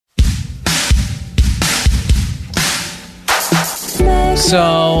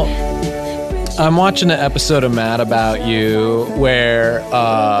So, I'm watching an episode of Mad About You where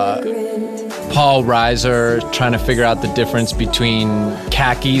Paul Reiser trying to figure out the difference between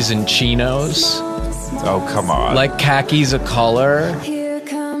khakis and chinos. Oh, come on. Like khakis a color,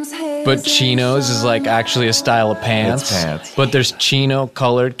 but chinos is like actually a style of pants. It's pants. But there's chino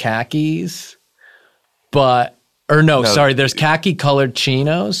colored khakis. There's khaki colored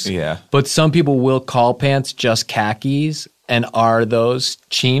chinos. Yeah. But some people will call pants just khakis, and are those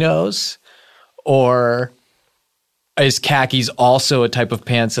chinos? Or is khakis also a type of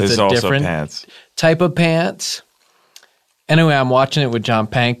pants that's a different pants. type of pants? Anyway, I'm watching it with John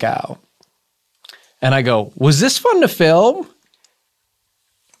Pankow. And I go, was this fun to film?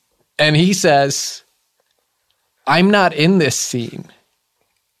 And he says, I'm not in this scene.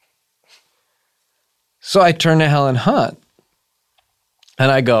 So I turn to Helen Hunt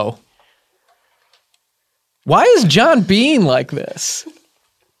and I go, why is John being like this?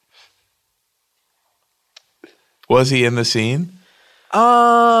 Was he in the scene?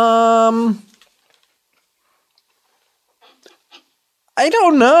 I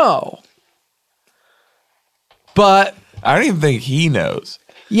don't know. But I don't even think he knows.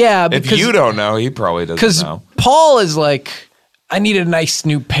 yeah, because If you don't know, he probably doesn't know. Paul is like, I need a nice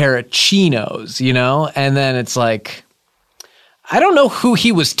new pair of chinos, you know? And then it's like, I don't know who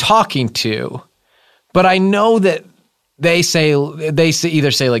he was talking to, but I know that they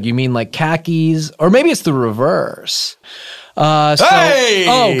either say like, you mean like khakis, or maybe it's the reverse. Hey!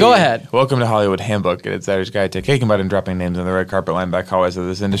 Oh, go ahead. Welcome to Hollywood Handbook. It's Insider's Guide to Kicking Butt and Dropping Names on the red carpet line back hallways of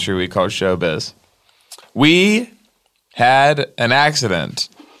this industry we call showbiz. We had an accident.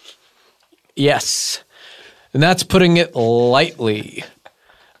 Yes. And that's putting it lightly.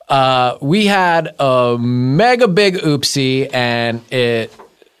 We had a mega big oopsie, and it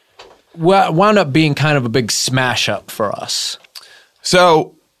wound up being kind of a big smash up for us.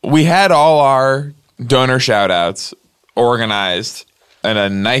 So we had all our donor shout-outs organized in a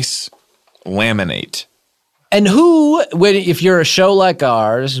nice laminate. And if you're a show like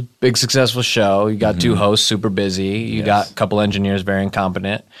ours, big successful show, you got two hosts super busy, you got a couple engineers very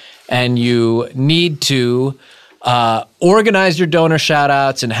incompetent, and you need to organize your donor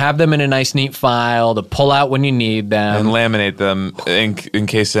shout-outs and have them in a nice, neat file to pull out when you need them. And laminate them in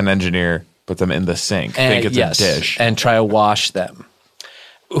case an engineer put them in the sink. Think it's a dish. And try to wash them.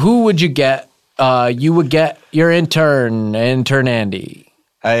 Who would you get? You would get your intern Andy.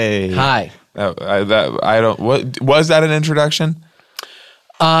 Hey. Hi. I don't. What was that? An introduction?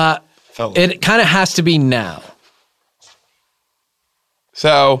 It kind of has to be now.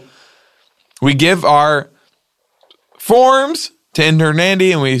 So we give our forms to intern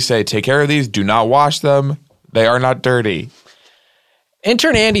Andy, and we say, "Take care of these. Do not wash them. They are not dirty."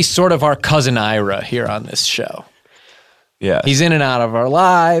 Intern Andy's sort of our cousin Ira here on this show. Yeah, he's in and out of our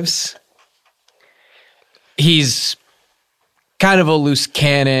lives. He's kind of a loose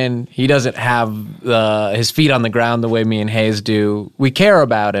cannon. He doesn't have his feet on the ground the way me and Hayes do. We care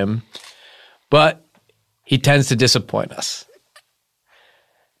about him, but he tends to disappoint us.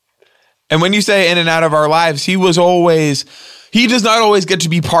 And when you say in and out of our lives, he does not always get to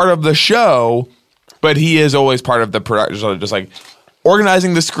be part of the show, but he is always part of the production, just like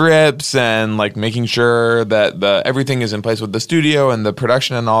organizing the scripts and like making sure that everything is in place with the studio and the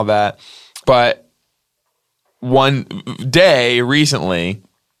production and all that. But one day recently,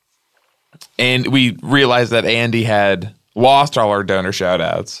 and we realized that Andy had lost all our donor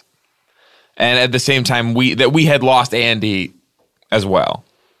shout-outs. And at the same time, we had lost Andy as well.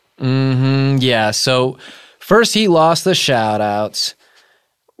 Mm-hmm. Yeah. So first he lost the shout-outs,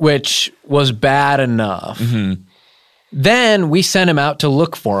 which was bad enough. Mm-hmm. Then we sent him out to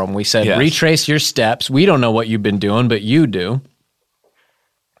look for him. We said, retrace your steps. We don't know what you've been doing, but you do.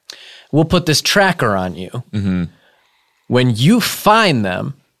 We'll put this tracker on you. Mm-hmm. When you find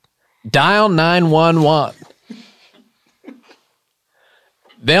them, dial 911.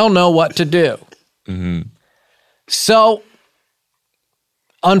 They'll know what to do. Mm-hmm. So,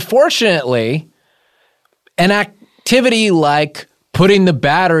 unfortunately, an activity like putting the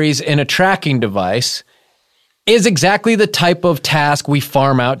batteries in a tracking device is exactly the type of task we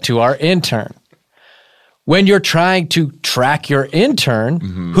farm out to our intern. When you're trying to track your intern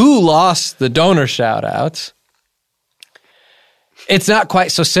who lost the donor shout-outs, it's not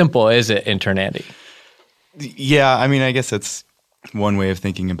quite so simple, is it, intern Andy? Yeah, I mean, I guess that's one way of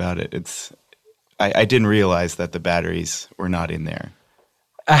thinking about it. I didn't realize that the batteries were not in there.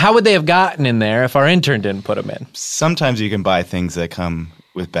 How would they have gotten in there if our intern didn't put them in? Sometimes you can buy things that come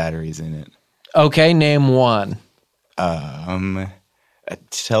with batteries in it. Okay, name one. A a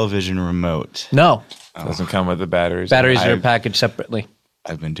television remote. No. Doesn't come with the batteries. Batteries are packaged separately.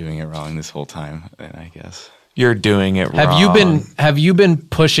 I've been doing it wrong this whole time, then I guess. You're doing it wrong. Have you been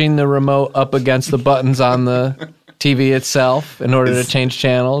pushing the remote up against the buttons on the TV itself in order to change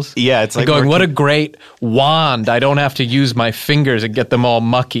channels? Yeah, it's like going, what a great wand. I don't have to use my fingers and get them all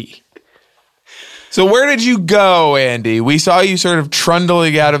mucky. So where did you go, Andy? We saw you sort of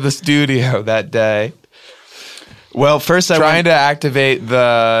trundling out of the studio that day. Well, first I trying to activate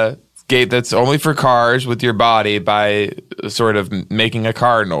the gate that's only for cars with your body by sort of making a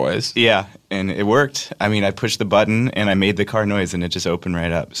car noise. Yeah, and it worked. I mean, I pushed the button and I made the car noise and it just opened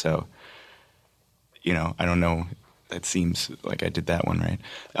right up. So, I don't know. It seems like I did that one right.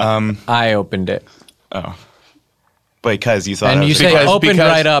 I opened it. Oh. Because you thought and I was you say opened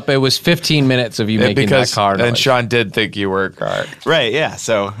right up. It was 15 minutes of you making that car noise. And Sean did think you were a car. Right, yeah.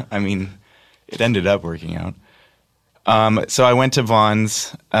 So, I mean, it ended up working out. So I went to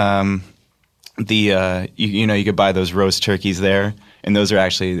Vaughn's. You could buy those roast turkeys there, and those are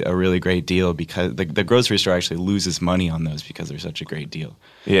actually a really great deal because the grocery store actually loses money on those because they're such a great deal.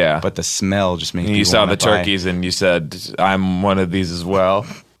 Yeah, but the smell just makes you saw the turkeys and you said, "I'm one of these as well."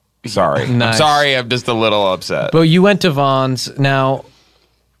 Sorry, nice. I'm sorry. I'm just a little upset. But you went to Vaughn's. Now,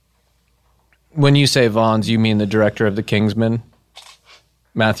 when you say Vaughn's, you mean the director of the Kingsman,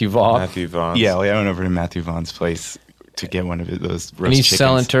 Matthew Vaughn. Matthew Vaughn. Yeah, I went over to Matthew Vaughn's place to get one of those roast and he's chickens.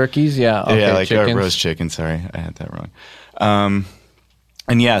 selling turkeys? Yeah. Okay, yeah, like chickens. roast chicken. Sorry, I had that wrong.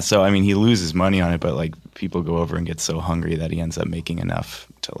 And yeah, so I mean, he loses money on it, but like people go over and get so hungry that he ends up making enough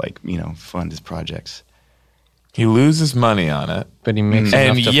to fund his projects. He loses money on it, but he makes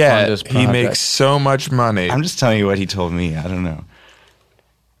enough and to yet fund his project. he makes so much money. I'm just telling you what he told me. I don't know.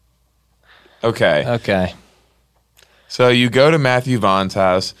 Okay. So you go to Matthew Vaughn's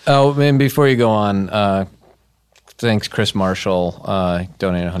house. Oh, and before you go on, thanks, Chris Marshall,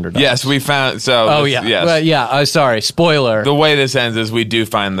 donated $100. Yes, we found. So. Oh yeah. Yes. Well, yeah. Sorry. Spoiler. The way this ends is we do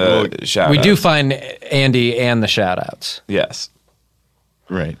find the shout. We do find Andy and the shout outs. Yes.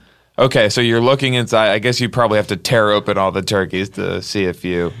 Right. Okay, so you're looking inside. I guess you probably have to tear open all the turkeys to see if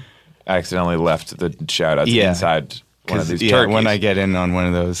you accidentally left the shout outs inside one of these turkeys. When I get in on one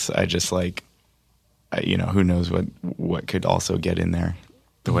of those, I just who knows what could also get in there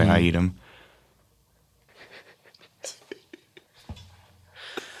the way I eat them.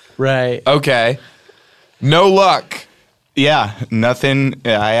 Right. Okay. No luck. Yeah, nothing.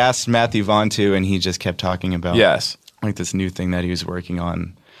 I asked Matthew Vaughn too, and he just kept talking about like this new thing that he was working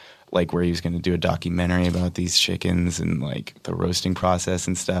on, like where he was going to do a documentary about these chickens and like the roasting process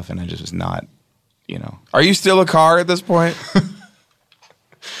and stuff. And I just was not, Are you still a car at this point?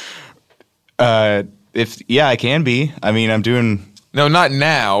 I can be. I mean, I'm doing. No, not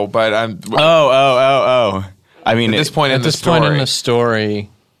now, but I'm. Oh. I mean, at this point in the story.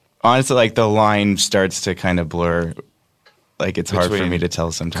 Honestly, like the line starts to kind of blur. Like it's hard for me to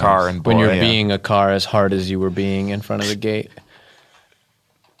tell sometimes. Car and boy. When you're being a car as hard as you were being in front of the gate.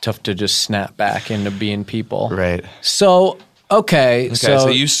 Tough to just snap back into being people. Right. So, okay. So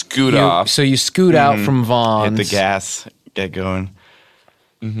you scoot off. So you scoot out from Vaughn's. Hit the gas, get going.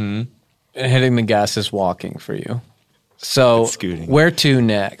 Mm-hmm. Hitting the gas is walking for you. So scooting. Where to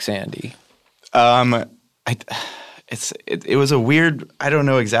next, Andy? It was a weird, I don't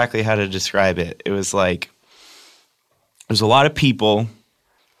know exactly how to describe it. It was like, there's a lot of people.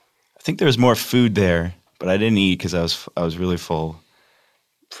 I think there was more food there, but I didn't eat because I was really full.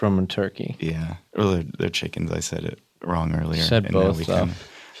 From a turkey. Yeah. Or they're chickens. I said it wrong earlier. Said both, though.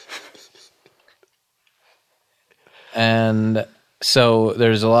 And so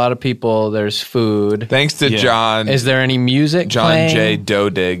there's a lot of people. There's food. Thanks to John. Is there any music John playing? J.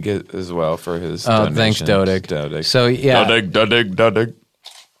 Dodig as well for his donation. Thanks, Dodig. So, yeah. Dodig.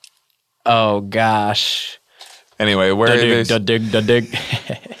 Oh, gosh. Anyway, Dodig.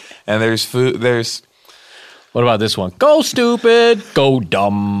 And there's food. There's... What about this one? Go stupid, go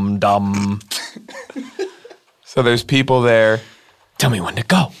dumb. So there's people there. Tell me when to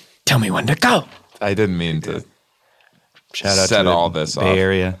go. I didn't mean to shout out set to all this Bay off.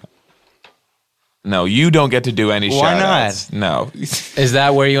 Area. No, you don't get to do any Why shout-outs. not? No. Is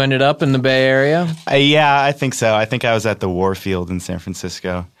that where you ended up in the Bay Area? Yeah, I think so. I think I was at the Warfield in San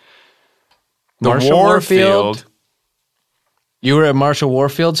Francisco. Marshall Warfield? You were at Marshall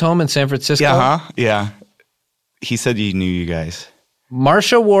Warfield's home in San Francisco? Yeah. He said he knew you guys.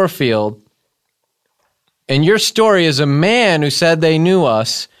 Marsha Warfield, and your story is a man who said they knew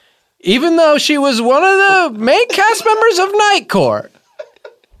us, even though she was one of the main cast members of Night Court.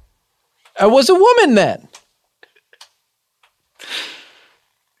 I was a woman then.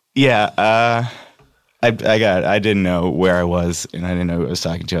 Yeah. I didn't know where I was, and I didn't know who I was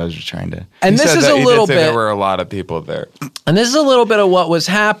talking to. I was just trying to. And this is a little bit. There were a lot of people there. And this is a little bit of what was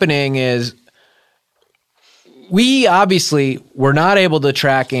happening is we obviously were not able to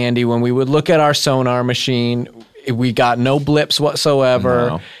track Andy when we would look at our sonar machine. We got no blips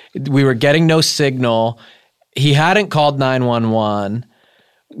whatsoever. No. We were getting no signal. He hadn't called 911.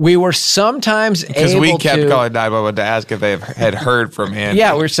 We were sometimes able to... Because we kept calling 911 to ask if they had heard from Andy.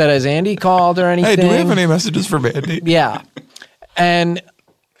 Yeah, we said, has Andy called or anything? Hey, do we have any messages from Andy? Yeah. And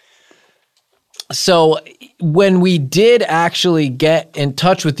so when we did actually get in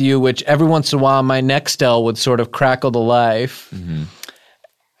touch with you, which every once in a while my Nextel would sort of crackle to life,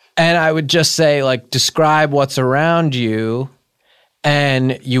 and I would just say, like, describe what's around you,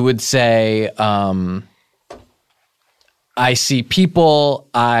 and you would say... I see people,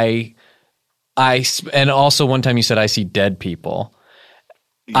 and also one time you said, I see dead people.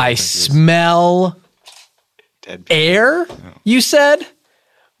 Yeah, I smell dead air, you said,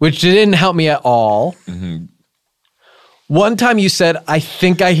 which didn't help me at all. Mm-hmm. One time you said, I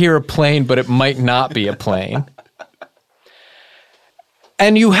think I hear a plane, but it might not be a plane.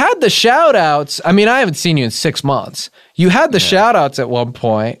 And you had the shout outs. I mean, I haven't seen you in 6 months. You had the shout outs at one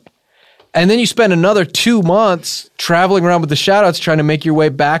point. And then you spent another 2 months traveling around with the shout-outs trying to make your way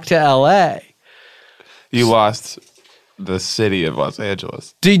back to L.A. You lost the city of Los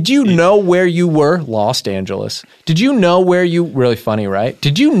Angeles. Did you know where you were? Los Angeles. Did you know where you... Really funny, right?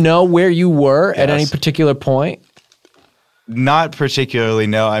 Did you know where you were at any particular point? Not particularly,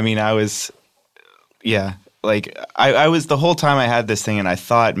 no. I mean, I was... Yeah. Like, I was... The whole time I had this thing, and I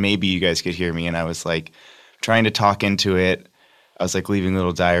thought maybe you guys could hear me, and I was, like, trying to talk into it. I was like leaving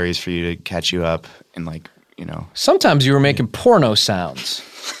little diaries for you to catch you up and like, you know. Sometimes you were making porno sounds.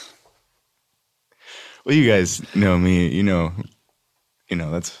 Well, you guys know me, you know,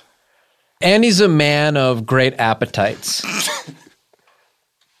 that's. Andy's a man of great appetites.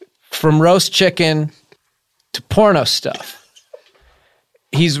 From roast chicken to porno stuff.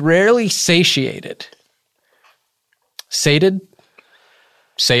 He's rarely satiated. Sated?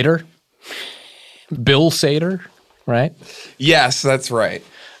 Sater? Bill Sater? Right? Yes, that's right.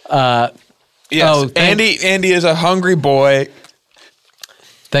 Yes, Andy is a hungry boy.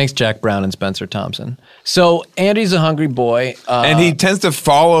 Thanks, Jack Brown and Spencer Thompson. So Andy's a hungry boy. And he tends to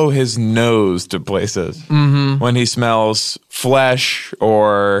follow his nose to places when he smells flesh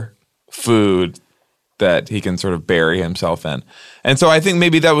or food that he can sort of bury himself in. And so I think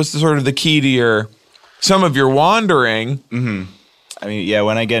maybe that was sort of the key to some of your wandering. Mm-hmm. I mean, yeah,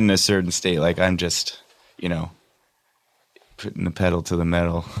 when I get in a certain state, like I'm just, putting the pedal to the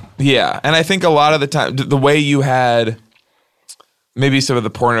metal. Yeah, and I think a lot of the time, the way you had, maybe some of the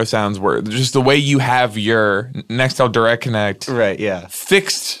porno sounds were just the way you have your Nextel Direct Connect, right? Yeah,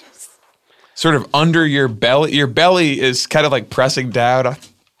 fixed, sort of under your belly. Your belly is kind of like pressing down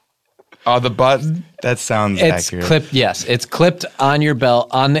on the button. That sounds accurate. Clipped. Yes, it's clipped on your belt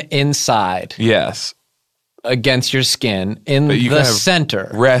on the inside. Yes, against your skin in the center.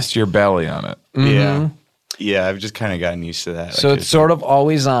 Rest your belly on it. Mm-hmm. Yeah. Yeah, I've just kind of gotten used to that. So it's sort of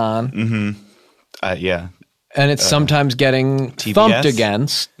always on. Mm-hmm. Yeah. And it's sometimes getting TBS? Thumped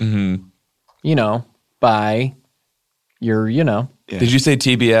against, by your, Yeah. Did you say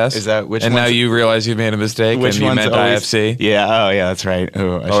TBS? Is that which? And now you realize you made a mistake and you meant IFC? Yeah. Oh, yeah, that's right.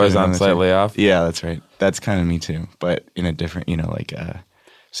 Oh, always on slightly off? Yeah, that's right. That's kind of me too, but in a different,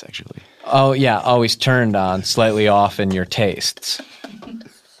 sexually. Oh, yeah, always turned on, slightly off in your tastes.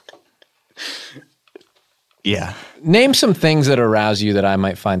 Yeah. Name some things that arouse you that I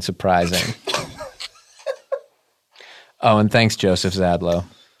might find surprising. Oh, and thanks, Joseph Zadlow.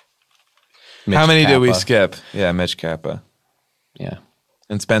 How many did we skip? Yeah, Mitch Kappa. Yeah.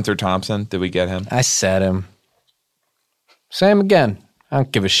 And Spencer Thompson, did we get him? I said him. Say him again. I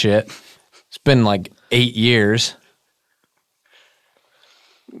don't give a shit. It's been like 8 years.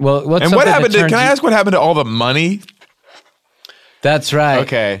 Well, what's and what happened to? Can I ask what happened to all the money? That's right.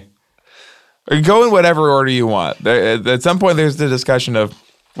 Okay. Go in whatever order you want. At some point, there's the discussion of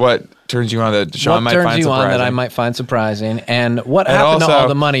what turns you on that Sean might find surprising. What turns you on that I might find surprising, and what happened to all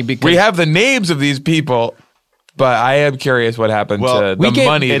the money? Because we have the names of these people, but I am curious what happened to the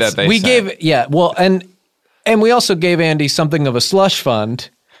money that they sent. And we also gave Andy something of a slush fund.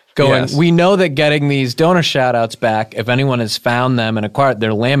 We know that getting these donor shout-outs back, if anyone has found them and acquired,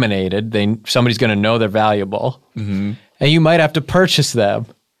 they're laminated. Somebody's going to know they're valuable. Mm-hmm. And you might have to purchase them.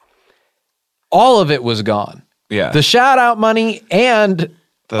 All of it was gone. Yeah. The shout-out money and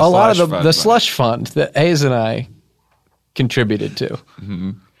a lot of the slush fund that Hayes and I contributed to.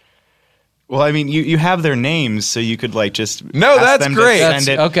 Mm-hmm. Well, I mean, you have their names, so you could like just no, ask that's them great. To send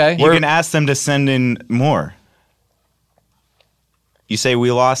That's, okay. You can ask them to send in more. You say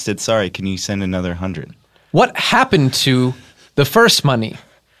we lost it. Sorry, can you send another 100? What happened to the first money?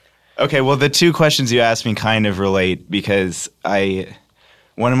 Okay, well, the two questions you asked me kind of relate because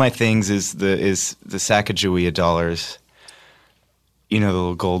one of my things is the Sacagawea dollars. You know, the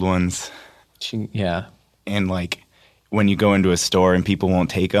little gold ones. Yeah. And like when you go into a store and people won't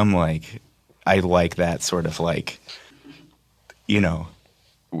take them, like I like that sort of like, you know,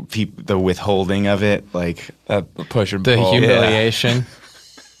 the withholding of it, like push and the pull. humiliation.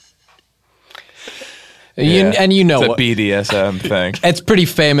 Yeah. And you know it's what a BDSM thing. It's pretty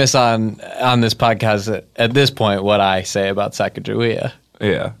famous on this podcast at this point what I say about Sacagawea.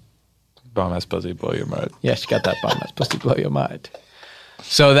 Yeah. Bomb ass pussy, blow your mind. Yeah, she got that bomb ass pussy, blow your mind.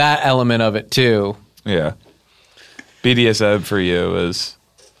 So that element of it too. Yeah. BDSM for you is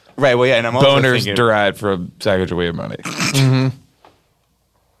right. Well, yeah, and I'm also boners thinking, derived from Sacagawea money. Mm-hmm.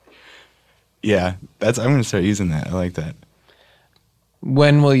 Yeah, I'm going to start using that. I like that.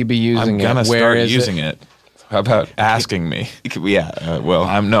 When will you be using it? I'm gonna Where start is using it? How about asking me? Yeah. Well,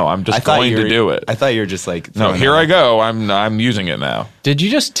 I'm just going to do it. I thought you were just like no. Here I go. I'm using it now. Did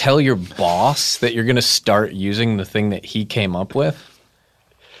you just tell your boss that you're going to start using the thing that he came up with?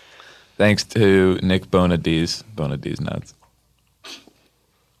 Thanks to Nick Bonad's nuts.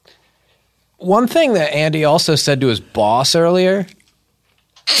 One thing that Andy also said to his boss earlier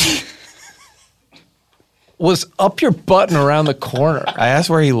was up your butt and around the corner. I asked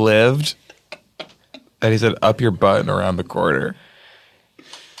where he lived, and he said up your butt and around the corner.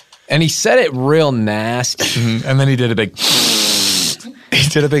 And he said it real nasty. Mm-hmm. And then he did a big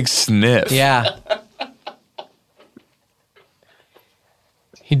sniff. Yeah.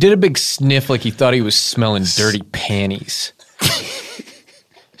 He did a big sniff like he thought he was smelling dirty panties.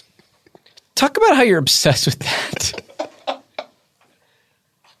 Talk about how you're obsessed with that.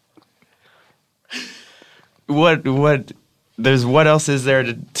 What else is there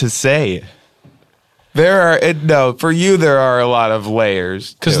to say? For you there are a lot of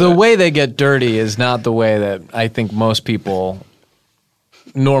layers. Because the way they get dirty is not the way that I think most people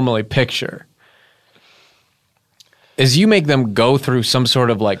normally picture. Is you make them go through some sort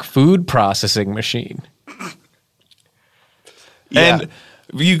of like food processing machine. Yeah. And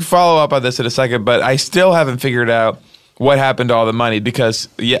you follow up on this in a second, but I still haven't figured out what happened to all the money because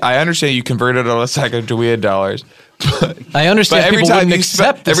I understand you converted all the Sacagawea dollars. I understand every people time wouldn't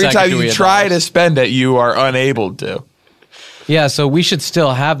accept the every time you Sacagawea try dollars. to spend it, you are unable to. Yeah, so we should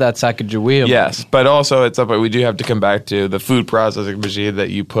still have that Sacagawea. Yes, but also at some point we do have to come back to the food processing machine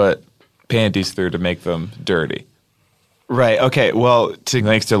that you put panties through to make them dirty. Right. Okay. Well,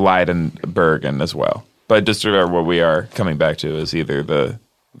 thanks to Leiden Bergen as well. But just remember what we are coming back to is either the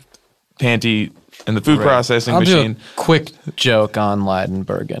panty and the food processing machine. Do a quick joke on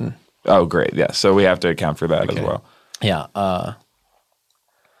Leidenbergen. Oh, great. Yeah. So we have to account for that as well. Yeah.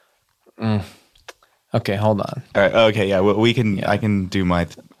 Okay, hold on. All right. Okay. Yeah. Well, we can. Yeah. I can do my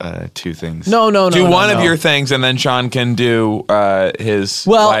two things. No. Do one of your things, and then Sean can do his.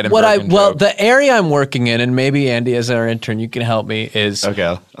 Well, the area I'm working in, and maybe Andy as our intern, you can help me. Is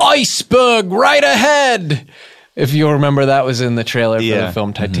iceberg right ahead. If you remember, that was in the trailer for the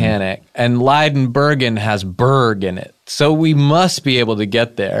film Titanic, and Leidenbergen has berg in it, so we must be able to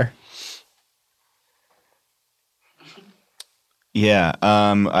get there. Yeah.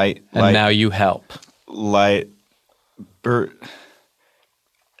 Now you help.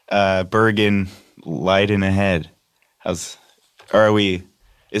 Bergen, Leiden ahead. Are we?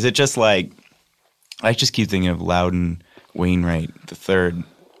 Is it just like? I just keep thinking of Loudon Wainwright III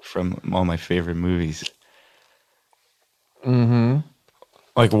from all my favorite movies. Mm-hmm.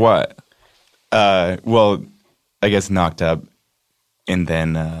 Like what? Well, I guess Knocked Up, and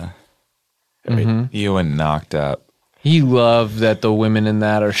then you and Knocked Up. You love that the women in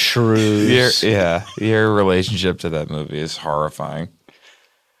that are shrews. Your relationship to that movie is horrifying.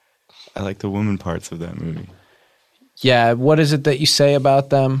 I like the woman parts of that movie. Yeah, what is it that you say about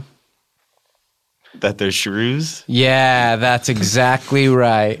them? That they're shrews? Yeah, that's exactly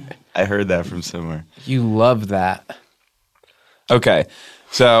right. I heard that from somewhere. You love that. Okay,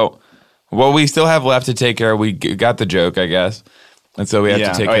 so what we still have left to take care of, we got the joke, I guess. And so we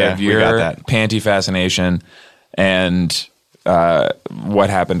have to take care of your panty fascination and what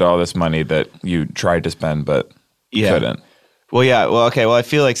happened to all this money that you tried to spend but couldn't. Well, yeah. Well, okay. Well, I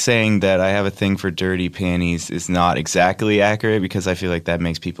feel like saying that I have a thing for dirty panties is not exactly accurate because I feel like that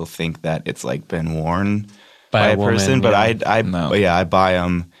makes people think that it's like been worn by a person. But I buy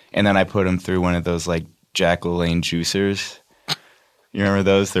them and then I put them through one of those like Jack LaLanne juicers. You remember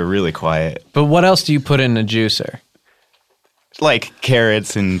those? They're really quiet. But what else do you put in a juicer? Like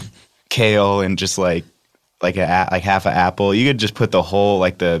carrots and kale and just like half an apple. You could just put the whole,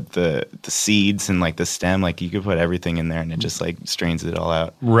 like the seeds and like the stem. Like you could put everything in there and it just like strains it all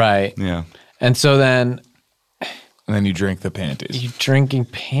out. Right. Yeah. And so then... And then you drink the panties. You're drinking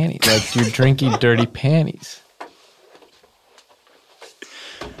panties. Like you're drinking dirty panties.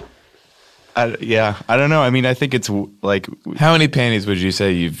 I don't know. I mean, I think it's like... How many panties would you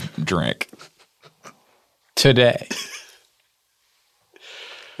say you've drank? Today.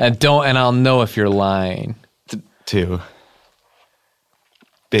 And I'll know if you're lying. 2.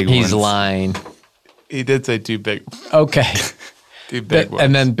 Big He's ones. lying. He did say 2 big. Okay. 2 big ones.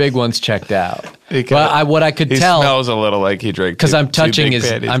 And then big ones checked out. Because Well, what I could tell... He smells a little like he drank because I'm touching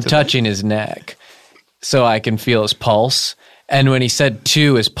touching his neck, so I can feel his pulse. And when he said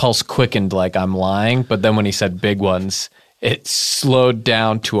 2, his pulse quickened like I'm lying. But then when he said big ones, it slowed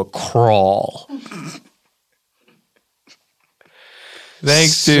down to a crawl.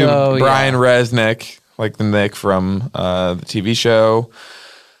 Thanks to Brian Resnick, like the Nick from the TV show,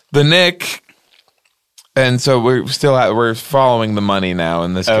 The Nick. And so we're following the money now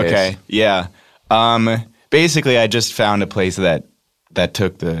in this case. Okay, yeah. Basically, I just found a place that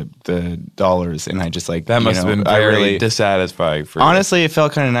took the dollars, and I just like that must have been very dissatisfying for you. Honestly, it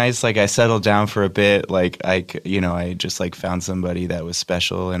felt kind of nice. Like I settled down for a bit. Like I just like found somebody that was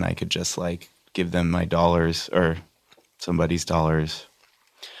special, and I could just like give them my dollars or somebody's dollars,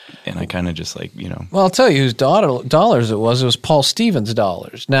 and I kind of just like Well, I'll tell you whose dollars it was. It was Paul Stevens'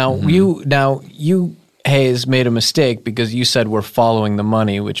 dollars. Now you. Hayes made a mistake because you said we're following the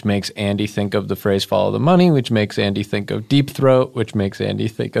money, which makes Andy think of the phrase follow the money, which makes Andy think of Deep Throat, which makes Andy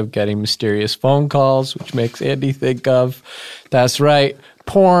think of getting mysterious phone calls, which makes Andy think of, that's right,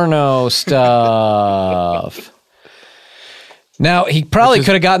 porno stuff. Now, he probably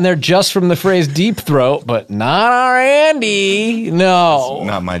could have gotten there just from the phrase Deep Throat, but not our Andy. No. It's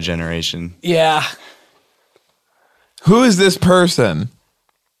not my generation. Yeah. Who is this person?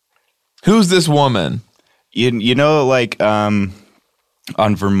 Who's this woman? You know, like on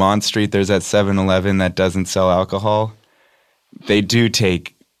Vermont Street, there's that 7-Eleven that doesn't sell alcohol. They do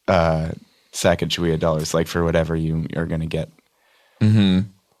take Sacagawea dollars, like for whatever you are going to get. Mm-hmm.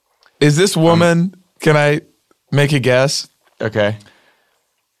 Is this woman? Can I make a guess? Okay.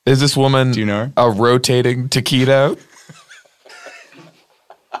 Is this woman? Do you know her? A rotating taquito?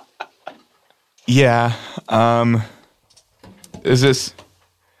 Yeah. Is this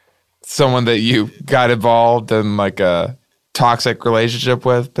someone that you got involved in like a toxic relationship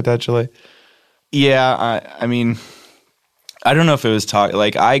with potentially? Yeah, I mean, I don't know if it was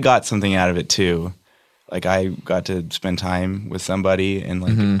like I got something out of it too. Like I got to spend time with somebody, and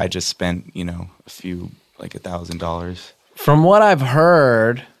like I just spent a few like $1,000. From what I've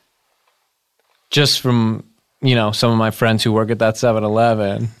heard, just from some of my friends who work at that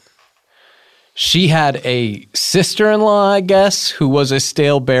 7-Eleven. She had a sister-in-law, I guess, who was a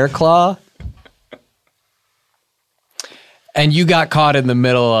stale bear claw. And you got caught in the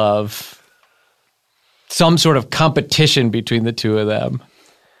middle of some sort of competition between the two of them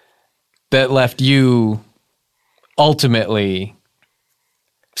that left you ultimately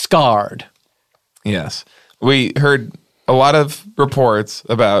scarred. Yes. We heard a lot of reports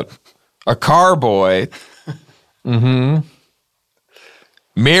about a car boy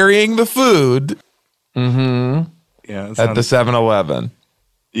marrying the food yeah, at the 7-Eleven.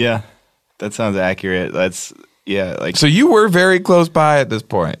 Yeah, that sounds accurate. That's, yeah. Like, so you were very close by at this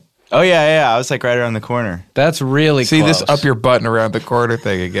point. Oh, yeah. I was like right around the corner. That's really See close. this up your butt and around the corner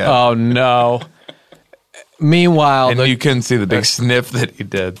thing again. Oh, no. Meanwhile... And you couldn't see the big sniff that he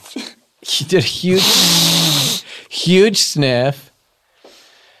did. He did a huge sniff.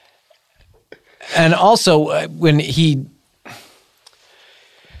 And also, when he's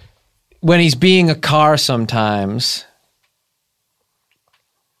being a car sometimes,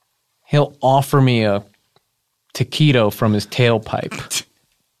 he'll offer me a taquito from his tailpipe.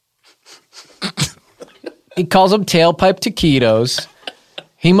 He calls them tailpipe taquitos.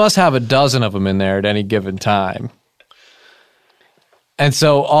 He must have a dozen of them in there at any given time. And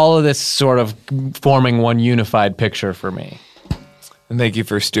so all of this sort of forming one unified picture for me. And thank you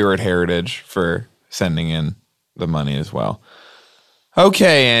for Stewart Heritage for sending in the money as well.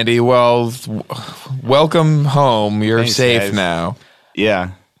 Okay, Andy. Well, welcome home. You're Thanks, safe guys. now.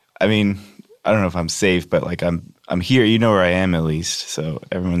 Yeah. I mean, I don't know if I'm safe, but like I'm here. You know where I am at least, so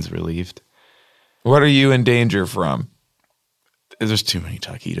everyone's relieved. What are you in danger from? There's too many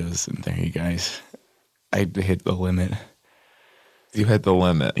taquitos in there, you guys. I hit the limit. You hit the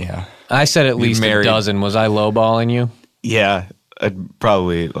limit. Yeah. I said at least a dozen. Was I lowballing you? Yeah.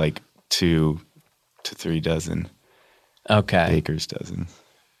 Probably like 2 to 3 dozen. Okay. Baker's dozen.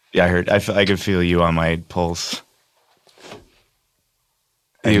 Yeah, I heard. I could feel you on my pulse.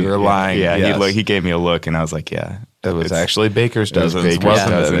 You were lying. Yeah, yes. he gave me a look, and I was like, yeah. It was actually Baker's dozens. Baker's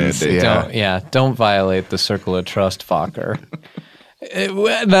dozens. Yeah. Don't violate the circle of trust, Fokker.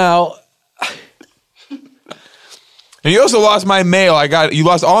 Now... And you also lost my mail. You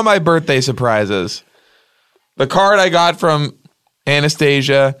lost all my birthday surprises. The card I got from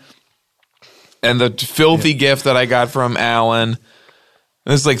Anastasia and the filthy gift that I got from Alan.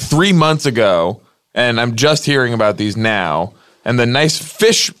 This is like 3 months ago, and I'm just hearing about these now. And the nice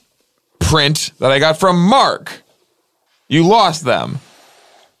fish print that I got from Mark. You lost them.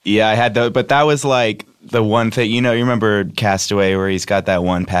 Yeah, I had those, but that was like the one thing, you remember Castaway where he's got that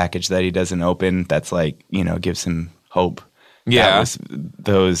one package that he doesn't open that's like, gives him hope. Yeah. That was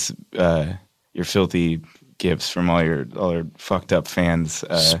those, your filthy gifts from all your fucked up fans.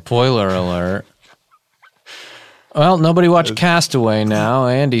 Spoiler alert. Well, nobody watched Castaway now.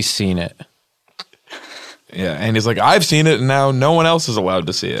 Andy's seen it. Yeah, and he's like, I've seen it, and now no one else is allowed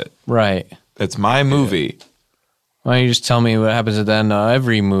to see it. Right. It's my movie. Why don't you just tell me what happens at the end of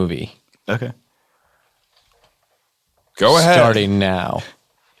every movie? Okay. Go ahead. Starting now.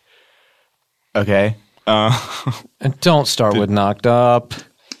 Okay. And don't start with Knocked Up.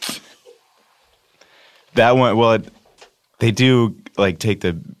 That one, well, they do like take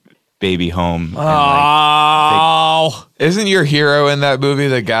the baby home. Isn't your hero in that movie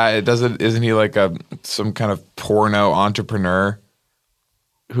the guy? Isn't he like some kind of porno entrepreneur?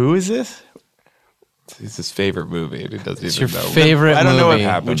 Who is this? It's his favorite movie. He doesn't It's even your know. favorite I don't know what movie.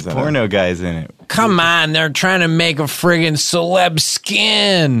 happens. Which porno guy's in it? Come on, they're trying to make a friggin' celeb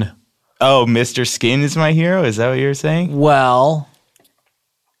skin. Oh, Mr. Skin is my hero? Is that what you're saying? Well,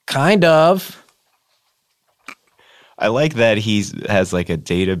 kind of. I like that he has like a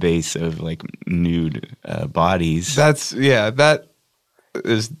database of like nude bodies. That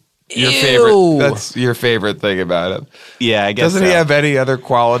is your Ew. favorite. That's your favorite thing about him. Yeah, I guess. Doesn't he have any other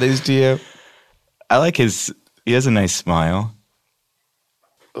qualities to you? I like he has a nice smile.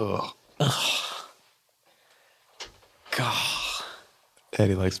 Ugh. God.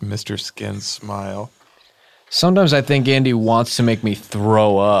 Eddie likes Mr. Skin's smile. Sometimes I think Andy wants to make me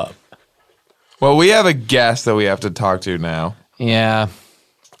throw up. Well, we have a guest that we have to talk to now. Yeah.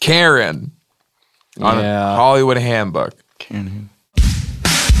 Karen. On Hollywood Handbook. Karen.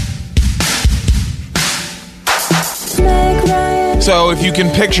 So if you can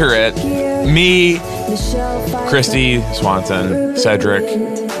picture it, me, Christy Swanson, Cedric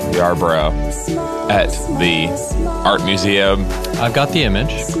Yarborough at the Art Museum. I've got the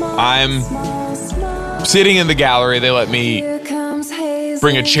image. I'm sitting in the gallery. They let me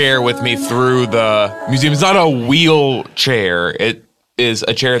bring a chair with me through the museum. It's not a wheelchair. It is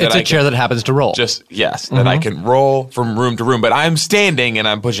a chair that it's a chair that happens to roll. That I can roll from room to room. But I'm standing and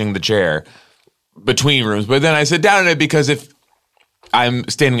I'm pushing the chair between rooms. But then I sit down in it because if I'm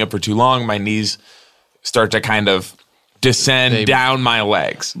standing up for too long, my knees start to kind of descend down my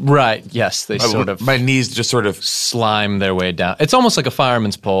legs. Right. Yes. My knees just sort of slime their way down. It's almost like a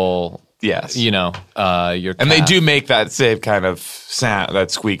fireman's pole. Yes. Your and they do make that same kind of sound, that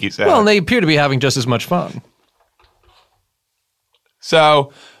squeaky sound. Well, and they appear to be having just as much fun.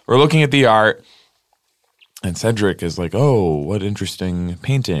 So we're looking at the art, and Cedric is like, "Oh, what interesting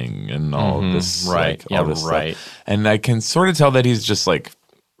painting and all this." Right. All this stuff. And I can sort of tell that he's just like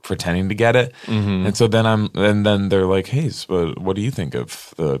pretending to get it. Mm-hmm. And so then they're like, "Hey, so what do you think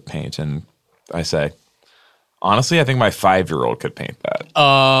of the paint?" And I say, honestly, I think my 5-year-old could paint that.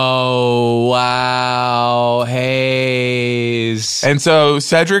 Oh, wow. Hayes. And so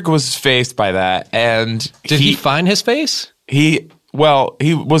Cedric was faced by that. And did he find his face? He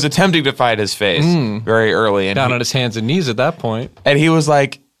was attempting to find his face very early. And down on his hands and knees at that point. And he was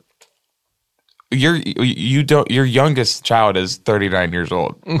like, your youngest child is 39 years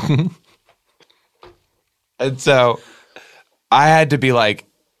old. And so I had to be like,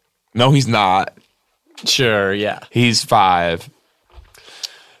 no, he's not. Sure, yeah. He's 5.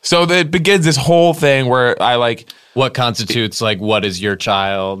 So it begins this whole thing where I like... What constitutes, what is your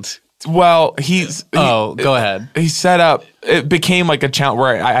child? Well, go ahead. He set up... It became like a challenge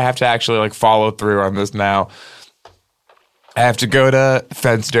where I have to actually follow through on this now. I have to go to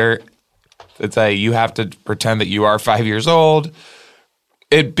Fenster and say, you have to pretend that you are 5 years old.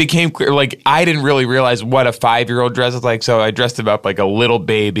 It became clear, I didn't really realize what a 5-year-old dresses like, so I dressed him up like a little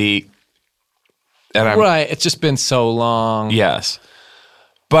baby. Right, it's just been so long. Yes.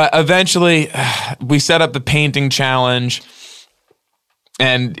 But eventually, we set up the painting challenge,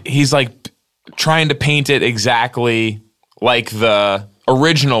 and he's trying to paint it exactly like the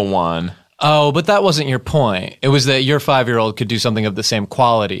original one. Oh, but that wasn't your point. It was that your 5-year-old could do something of the same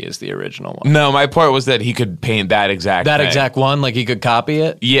quality as the original one. No, my point was that he could paint that exact thing. Exact one, like he could copy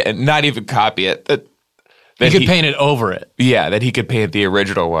it? Yeah, not even copy it. That he could paint it over it. Yeah, that he could paint the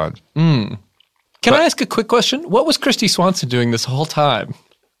original one. Can I ask a quick question? What was Kristy Swanson doing this whole time?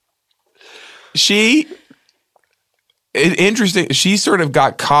 Interesting. She sort of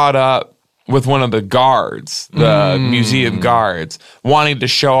got caught up with one of the guards, the museum guards, wanting to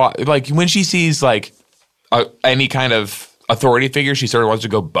show off. Like when she sees like any kind of authority figure, she sort of wants to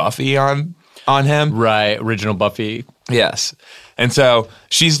go Buffy on him. Right, original Buffy. Yes. And so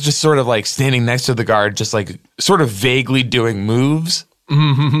she's just sort of like standing next to the guard, just like sort of vaguely doing moves.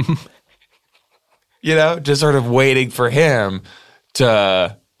 You know, just sort of waiting for him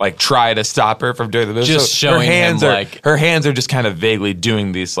to like try to stop her from doing the moves. Just showing her hands are just kind of vaguely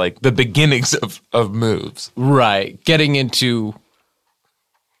doing these like the beginnings of moves. Right. Getting into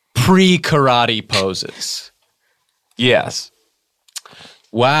pre-karate poses. Yes.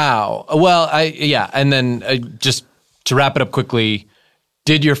 Wow. Well, and then just to wrap it up quickly,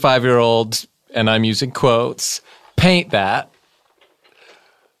 did your 5-year-old, and I'm using quotes, paint that?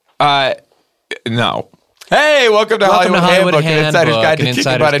 No. Hey, welcome to Hollywood Handbook, an insider's guide to kicking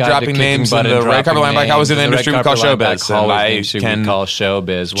butt and dropping names in the red carpet line like I was in the industry we call showbiz. And I can call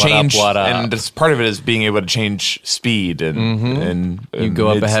showbiz. What up? And part of it is being able to change speed and you go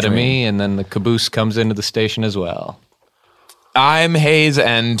up ahead of me, and then the caboose comes into the station as well. I'm Hayes,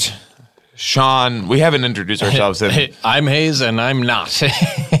 and Sean, we haven't introduced ourselves. I'm Hayes, and I'm not.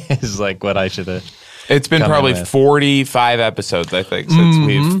 Is like what I should have. It's been probably 45 episodes, I think, since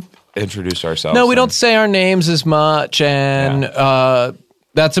we've introduce ourselves. No, we don't say our names as much, and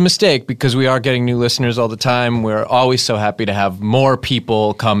that's a mistake because we are getting new listeners all the time. We're always so happy to have more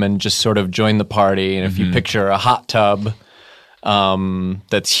people come and just sort of join the party. And if you picture a hot tub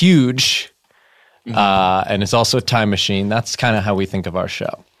that's huge and it's also a time machine, that's kind of how we think of our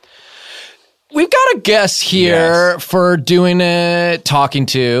show. We've got a guest here for doing it, talking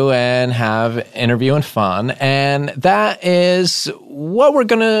to, and have interview and fun. And that is what we're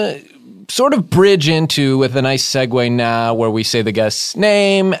going to sort of bridge into with a nice segue now where we say the guest's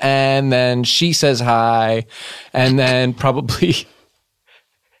name, and then she says hi, and then probably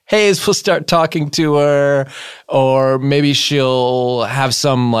Hayes will start talking to her, or maybe she'll have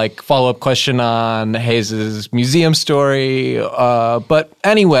some like follow-up question on Hayes's museum story. But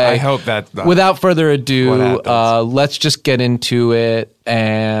anyway, I hope that's not without further ado, let's just get into it.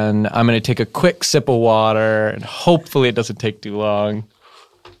 And I'm going to take a quick sip of water, and hopefully it doesn't take too long.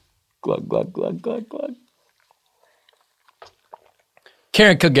 Glug, glug, glug, glug, glug.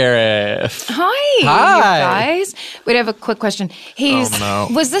 Karen Kilgariff. Hi, you guys. Wait, I have a quick question. Hayes,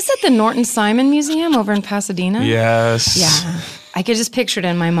 was this at the Norton Simon Museum over in Pasadena? Yes. Yeah. I could just picture it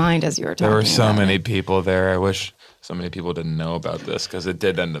in my mind as you were talking. There were so many people there. I wish so many people didn't know about this because it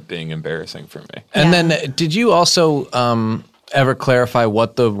did end up being embarrassing for me. And then did you also ever clarify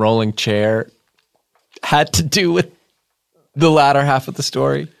what the rolling chair had to do with the latter half of the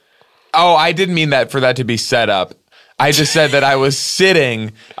story? Oh, I didn't mean that for that to be set up. I just said that I was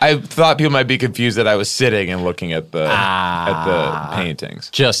sitting. I thought people might be confused that I was sitting and looking at the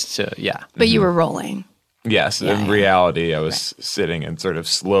paintings. But you were rolling. Yes, in reality, I was sitting and sort of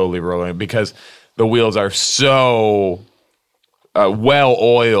slowly rolling because the wheels are so well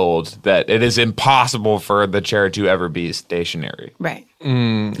oiled that it is impossible for the chair to ever be stationary. Right.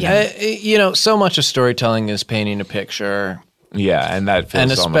 So much of storytelling is painting a picture. Yeah, and that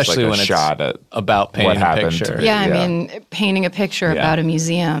feels almost like a shot at about painting a picture. I mean, painting a picture about a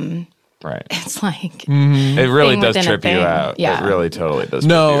museum. Right. It's like it really does trip you out. Yeah. It really totally does.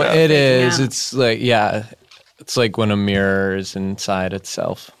 No, it is. It's like it's like when a mirror is inside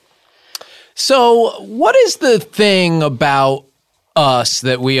itself. So, what is the thing about us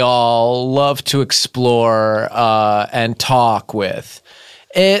that we all love to explore and talk with?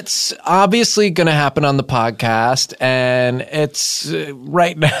 It's obviously going to happen on the podcast, and it's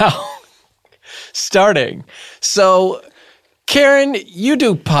right now starting. So, Karen, you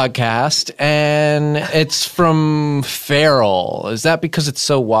do podcast, and it's from Feral. Is that because it's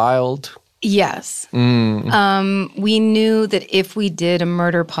so wild? Yes. We knew that if we did a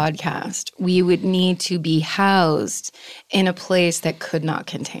murder podcast, we would need to be housed in a place that could not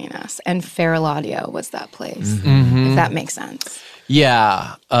contain us. And Feral Audio was that place, if that makes sense.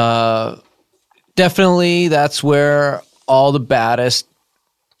 Yeah. Definitely that's where all the baddest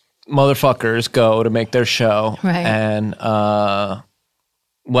motherfuckers go to make their show. Right. And,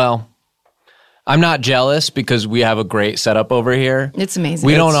 I'm not jealous because we have a great setup over here. It's amazing.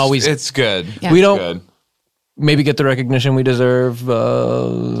 We don't always. It's good. Yeah. We don't. maybe get the recognition we deserve.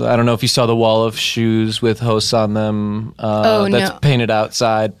 I don't know if you saw the wall of shoes with hosts on them that's painted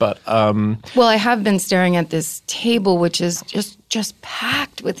outside, but well, I have been staring at this table, which is just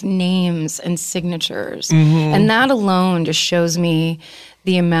packed with names and signatures, and that alone just shows me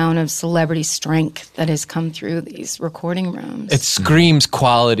the amount of celebrity strength that has come through these recording rooms. It screams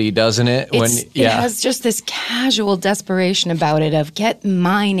quality, doesn't it? It has just this casual desperation about it of get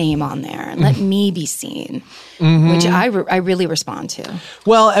my name on there and let me be seen, which I really respond to.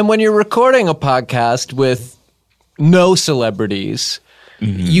 Well, and when you're recording a podcast with no celebrities,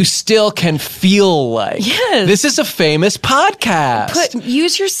 you still can feel like this is a famous podcast.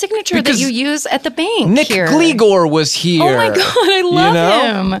 Use your signature because that you use at the bank. Nick Gligor was here. Oh my God, I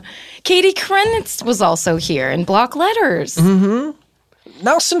love him. Katie Krenitz was also here in block letters.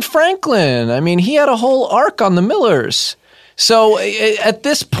 Nelson Franklin. I mean, he had a whole arc on the Millers. So at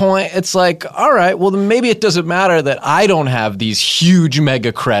this point, it's like, all right, well, then maybe it doesn't matter that I don't have these huge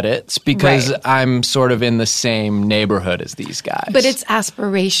mega credits because I'm sort of in the same neighborhood as these guys. But it's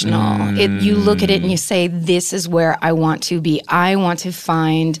aspirational. You look at it and you say, this is where I want to be. I want to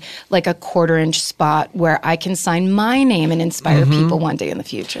find like a 1/4-inch spot where I can sign my name and inspire people one day in the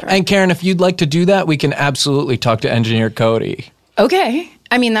future. And Karen, if you'd like to do that, we can absolutely talk to Engineer Cody. Okay.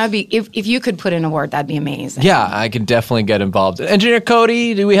 I mean, that'd be if you could put in a word, that'd be amazing. Yeah, I could definitely get involved. Engineer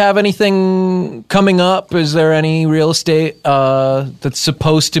Cody, do we have anything coming up? Is there any real estate that's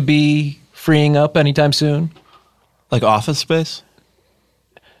supposed to be freeing up anytime soon? Like office space?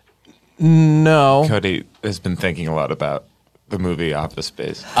 No. Cody has been thinking a lot about the movie Office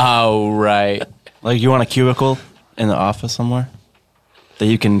Space. Oh, right. Like you want a cubicle in the office somewhere? That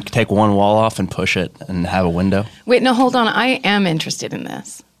you can take one wall off and push it and have a window? Wait, no, hold on. I am interested in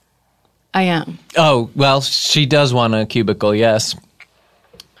this. I am. Oh, well, she does want a cubicle, yes.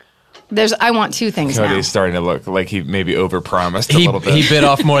 I want two things now. Cody's starting to look like he maybe overpromised a little bit. He bit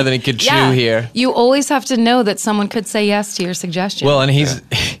off more than he could chew here. You always have to know that someone could say yes to your suggestion. Well, and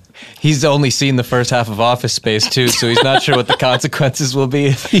he's only seen the first half of Office Space, too, so he's not sure what the consequences will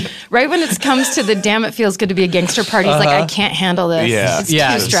be. Right when it comes to the damn it feels good to be a gangster party, he's like, I can't handle this. It's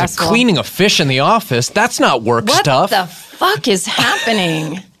too stressful. So cleaning a fish in the office, that's not work stuff. What the fuck is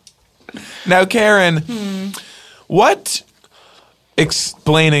happening? Now, Karen, what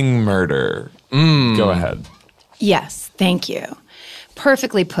explaining murder? Go ahead. Yes, thank you.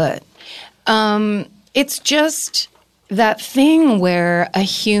 Perfectly put. It's just that thing where a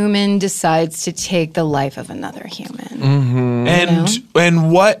human decides to take the life of another human.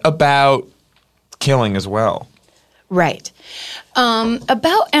 And what about killing as well? Right.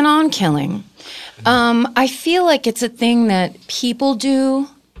 About and on killing. I feel like it's a thing that people do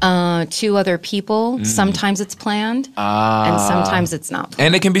to other people. Sometimes it's planned, and sometimes it's not planned.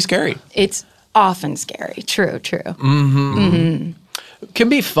 And it can be scary. It's often scary. True. It can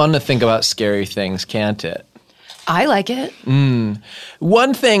be fun to think about scary things, can't it? I like it.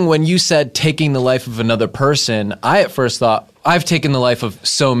 One thing, when you said taking the life of another person, I at first thought, I've taken the life of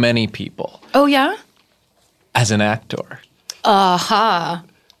so many people. Oh, yeah? As an actor. Aha.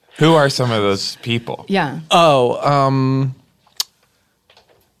 Who are some of those people? Yeah. Oh,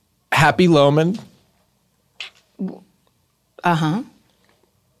 Happy Loman. Uh-huh.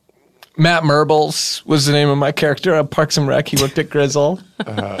 Matt Merbles was the name of my character on Parks and Rec. He worked at Grizzle.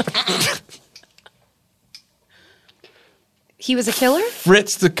 He was a killer?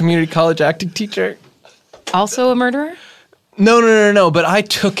 Fritz, the community college acting teacher. Also a murderer? No, but I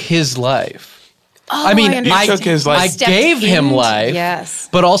took his life. Oh, I mean, I took his life. I gave him life. Yes.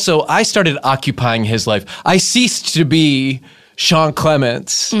 But also, I started occupying his life. I ceased to be Sean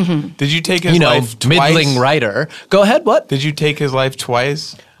Clements. Did you take his life twice? Middling writer. Go ahead, what? Did you take his life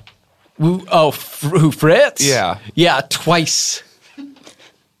twice? Oh, who, Fritz? Yeah. Yeah, twice.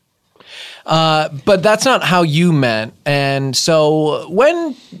 But that's not how you meant. And so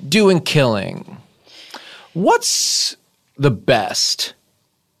when doing killing, what's the best?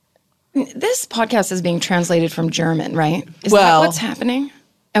 This podcast is being translated from German, right? Is that what's happening?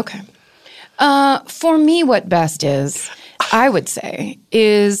 Okay. For me, what best is, I would say,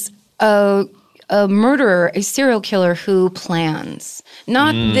 is a murderer, a serial killer who plans.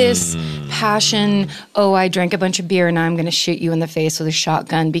 Not this passion, I drank a bunch of beer and now I'm going to shoot you in the face with a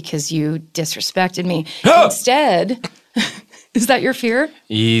shotgun because you disrespected me. Instead, is that your fear?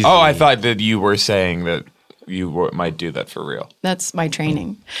 Easy. Oh, I thought that you were saying that you might do that for real. That's my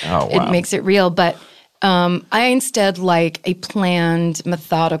training. Oh, wow. It makes it real. But I instead like a planned,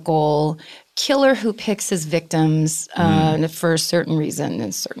 methodical killer who picks his victims for a certain reason in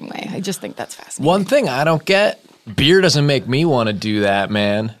a certain way. I just think that's fascinating. One thing I don't get, beer doesn't make me want to do that,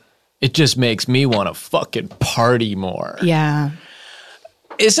 man. it just makes me want to fucking party more. Yeah.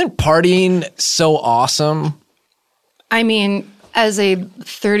 Isn't partying so awesome? I mean, as a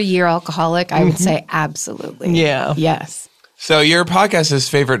 30-year alcoholic, I would say absolutely. Yeah. Yes. So your podcast is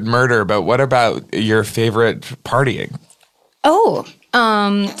favorite murder, but what about your favorite partying? Oh,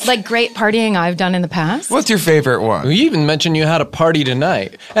 like great partying I've done in the past. What's your favorite one? You even mentioned you had a party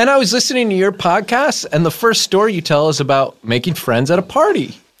tonight. And I was listening to your podcast, and the first story you tell is about making friends at a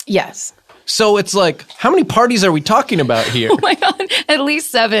party. Yes. So it's like, how many parties are we talking about here? Oh my God, at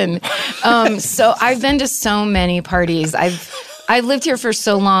least 7. So I've been to so many parties. I've lived here for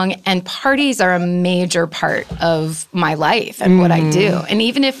so long, and parties are a major part of my life and what I do. And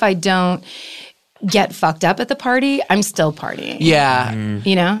even if I don't get fucked up at the party, I'm still partying. Yeah.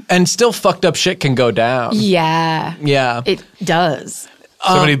 You know? And still fucked up shit can go down. Yeah. Yeah. It does.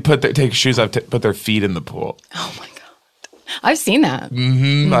 Somebody take shoes off, put their feet in the pool. Oh my God. I've seen that.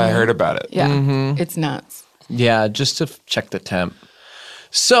 I heard about it. Yeah. It's nuts. Yeah, just to check the temp.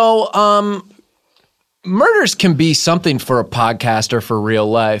 So, murders can be something for a podcast or for real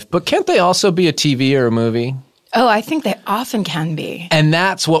life, but can't they also be a TV or a movie? Oh, I think they often can be. And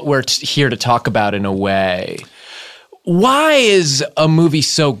that's what we're here to talk about in a way. Why is a movie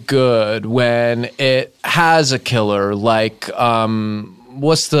so good when it has a killer like,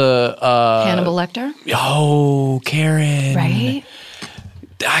 what's the... Hannibal Lecter? Oh, Karen. Right?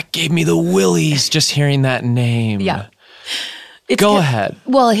 That gave me the willies just hearing that name. Yeah. Go ahead.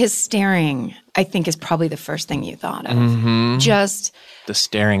 Well, his staring, I think, is probably the first thing you thought of. Mm-hmm. Just the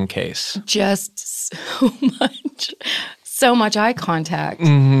staring case. Just so much eye contact,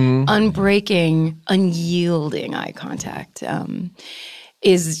 unbreaking, unyielding eye contact.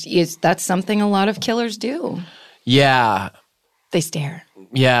 Is that's something a lot of killers do? Yeah. They stare.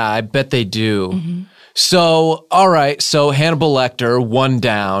 Yeah, I bet they do. So, all right. So Hannibal Lecter, one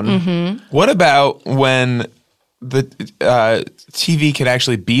down. What about when the TV can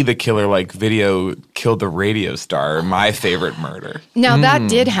actually be the killer, like Video killed the radio star, my favorite murder? Now, that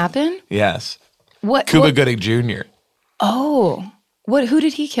did happen? Yes. What? Cuba Gooding Jr. Oh. Who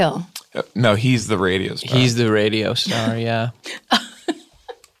did he kill? No, he's the radio star. He's the radio star, yeah.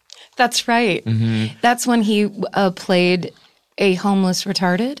 That's right. That's when he played a homeless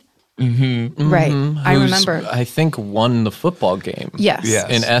retarded? Right. I remember. I think won the football game. Yes.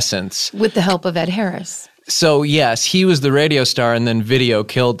 In essence. With the help of Ed Harris. So, yes, he was the radio star and then Video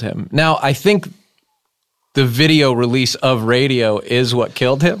killed him. Now, I think the video release of Radio is what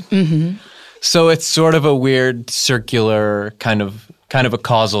killed him. So it's sort of a weird circular kind of a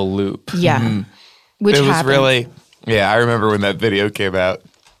causal loop. Yeah. Which it was happened. really, I remember when that video came out.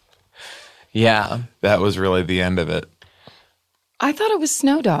 Yeah. That was really the end of it. I thought it was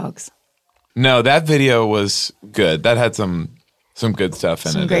Snow Dogs. No, that video was good. That had some good stuff in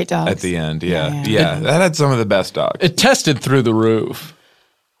it. Some great dogs. At the end, Yeah. That had some of the best dogs. It tested through the roof.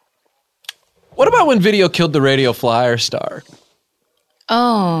 What about when Video killed the radio flyer star?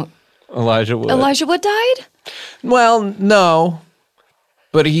 Oh. Elijah Wood. Elijah Wood died? Well, no.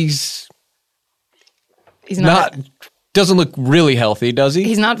 But he's not doesn't look really healthy, does he?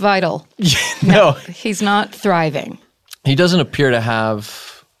 He's not vital. No. He's not thriving. He doesn't appear to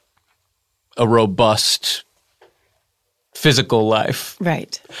have a robust physical life.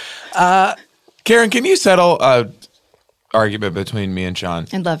 Right. Karen, can you settle an argument between me and Sean?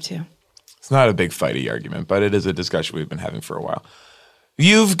 I'd love to. It's not a big fighty argument, but it is a discussion we've been having for a while.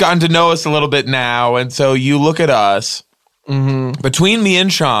 You've gotten to know us a little bit now, and so you look at us. Between me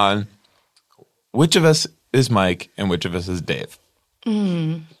and Sean, which of us is Mike and which of us is Dave?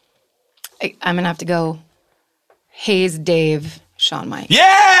 I'm going to have to go Hayes, Dave, Sean, Mike.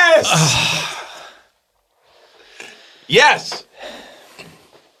 Yes! Yes!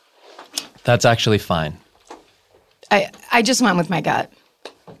 That's actually fine. I just went with my gut.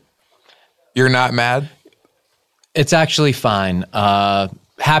 You're not mad? It's actually fine.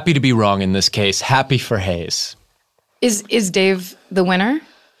 Happy to be wrong in this case. Happy for Hayes. Is Dave the winner?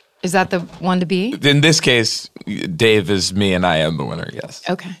 Is that the one to be? In this case, Dave is me and I am the winner, yes.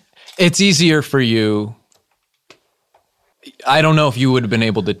 Okay. It's easier for you. I don't know if you would have been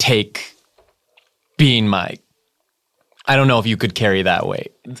able to take being Mike. I don't know if you could carry that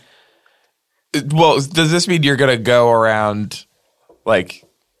weight. Well, does this mean you're going to go around, like,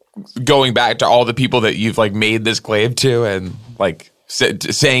 going back to all the people that you've, like, made this claim to and, like,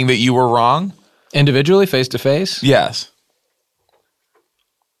 saying that you were wrong? Individually, face to face? Yes.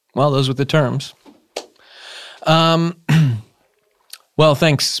 Well, those were the terms. Well,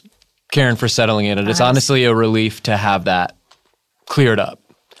 thanks, Karen, for settling it. It's honestly a relief to have that cleared up.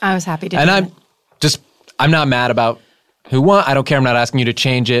 I was happy to And do it. I'm not mad about who won? I don't care. I'm not asking you to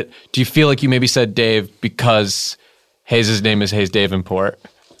change it. Do you feel like you maybe said Dave because Hayes' name is Hayes Davenport?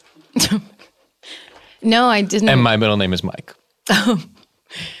 No, I didn't. And my middle name is Mike.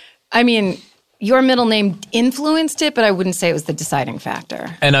 I mean, your middle name influenced it, but I wouldn't say it was the deciding factor.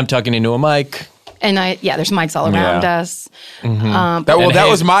 And I'm talking into a mic. And there's mics all around us. Mm-hmm. That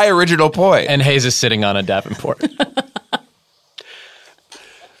was my original point. And Hayes is sitting on a Davenport.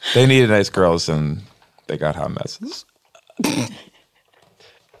 They needed nice girls, and they got hot messes.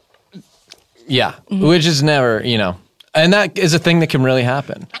 Yeah, which is never, and that is a thing that can really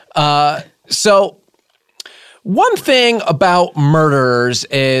happen. So one thing about murderers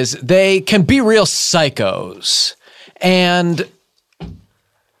is they can be real psychos. And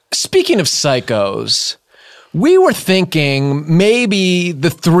speaking of psychos, we were thinking maybe the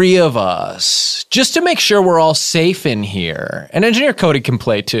three of us, just to make sure we're all safe in here, and Engineer Cody can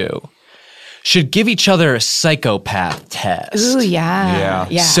play too, should give each other a psychopath test. Ooh, yeah.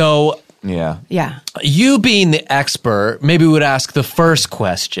 So... Yeah. You being the expert, maybe would ask the first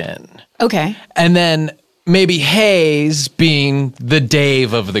question. Okay. And then maybe Hayes, being the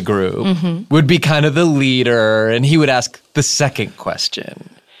Dave of the group, would be kind of the leader, and he would ask the second question.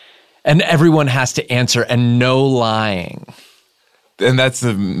 And everyone has to answer, and no lying. And that's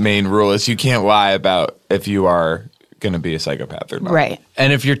the main rule, is you can't lie about if you are going to be a psychopath or not. Right.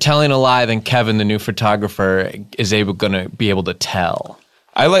 And if you're telling a lie, then Kevin, the new photographer, is going to be able to tell.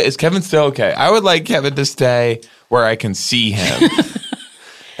 Is Kevin still okay? I would like Kevin to stay where I can see him.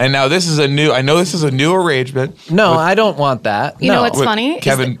 And now this is a new arrangement. No, I don't want that. You know what's funny?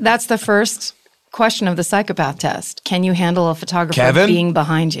 Kevin, that's the first question of the psychopath test. Can you handle a photographer being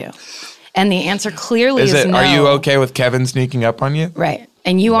behind you? And the answer clearly is no. Are you okay with Kevin sneaking up on you? Right.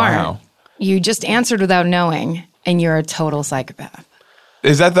 And you aren't. You just answered without knowing, and you're a total psychopath.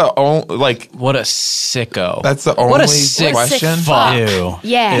 Is that the only, what a sicko. That's the only question? Fuck. Ew.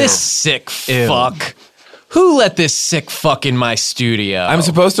 Yeah. This sick fuck. Who let this sick fuck in my studio? I'm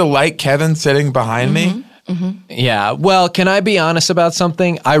supposed to like Kevin sitting behind me? Mm-hmm. Yeah. Well, can I be honest about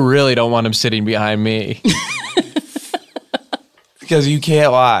something? I really don't want him sitting behind me. Because you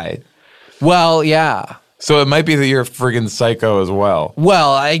can't lie. Well, yeah. So it might be that you're a friggin' psycho as well.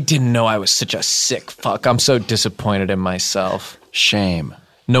 Well, I didn't know I was such a sick fuck. I'm so disappointed in myself. Shame.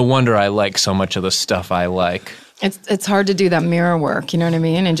 No wonder I like so much of the stuff I like. It's hard to do that mirror work, you know what I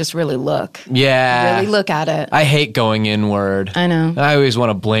mean? And just really look. Yeah. Really look at it. I hate going inward. I know. I always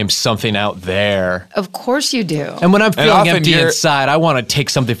want to blame something out there. Of course you do. And when I'm feeling empty inside, I want to take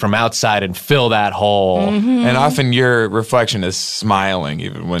something from outside and fill that hole. Mm-hmm. And often your reflection is smiling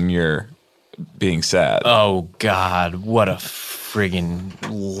even when you're being sad. Oh, God. What a friggin'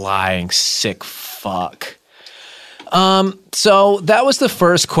 lying sick fuck. So that was the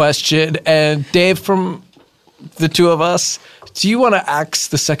first question. And Dave, from the two of us, do you want to ask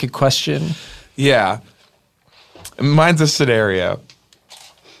the second question? Yeah. Mine's a scenario.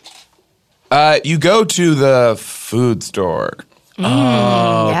 You go to the food store.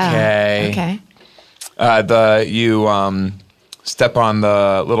 Okay. Okay. You step on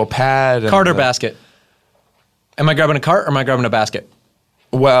the little pad. Cart or basket? Am I grabbing a cart or am I grabbing a basket?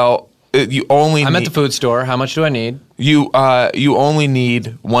 Well, you only I'm at the food store. How much do I need? You only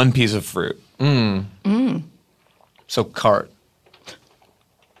need one piece of fruit. So cart.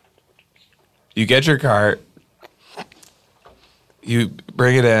 You get your cart. You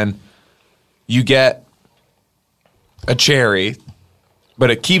bring it in. You get a cherry,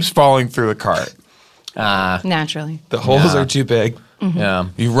 but it keeps falling through the cart. Naturally. The holes are too big. Mm-hmm. Yeah.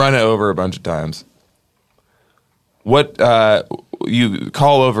 You run it over a bunch of times. What you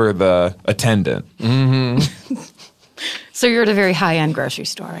call over the attendant. Mm-hmm. So you're at a very high-end grocery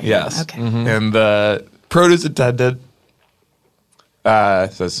store, right? Yes. Okay. Mm-hmm. And the produce attendant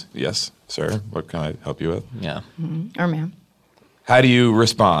says, "Yes, sir. What can I help you with?" Yeah. Mm-hmm. Or ma'am. How do you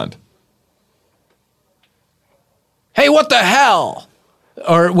respond? Hey, what the hell?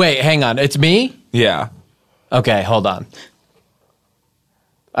 Or wait, hang on. It's me? Yeah. Okay, hold on.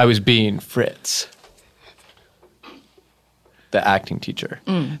 I was being Fritz, the acting teacher.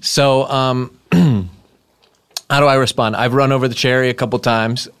 So, how do I respond? I've run over the cherry a couple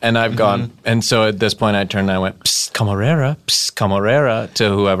times, and I've gone. And so at this point, I turned and I went, psst, camarera, to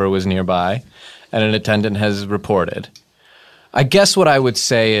whoever was nearby. And an attendant has reported. I guess what I would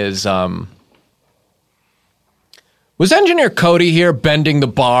say is, was Engineer Cody here bending the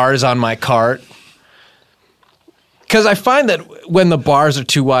bars on my cart? Because I find that when the bars are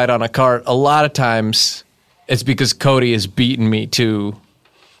too wide on a cart, a lot of times it's because Cody has beaten me to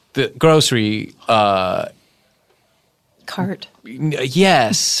the grocery cart cart.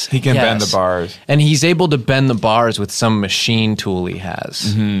 Yes. He can bend the bars. And he's able to bend the bars with some machine tool he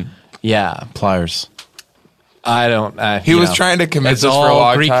has. Mm-hmm. Yeah. Pliers. I don't. He was trying to convince us for a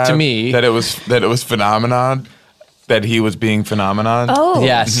long time to me. that it was Phenomenon, that he was being Phenomenon. Oh,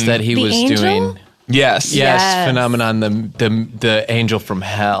 Yes, that he The was angel? doing. Yes. Yes, Phenomenon, the angel from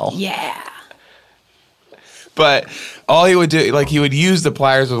hell. Yeah. But all he would do, like he would use the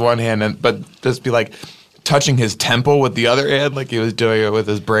pliers with one hand, but just be like touching his temple with the other hand, like he was doing it with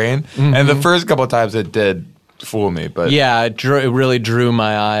his brain. Mm-hmm. And the first couple of times it did fool me, but yeah, it really drew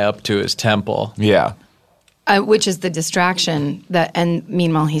my eye up to his temple. Yeah. Which is the distraction and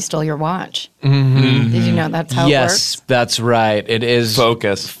meanwhile he stole your watch. Mm-hmm. Did you know that's how it works? Yes, that's right. It is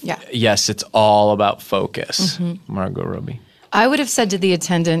focus. Yeah. Yes, it's all about focus. Mm-hmm. Margot Robbie. I would have said to the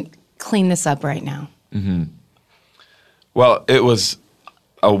attendant, clean this up right now. Mm-hmm. Well, it was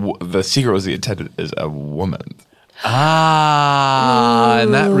the secret was the attendant is a woman.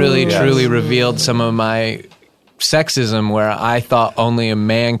 And that really truly revealed some of my sexism, where I thought only a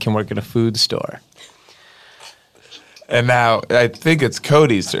man can work at a food store. And now I think it's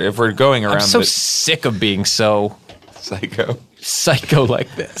Cody's turn. If we're going around, I'm so sick of being so psycho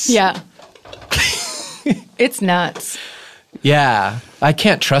like this. Yeah. It's nuts. Yeah, I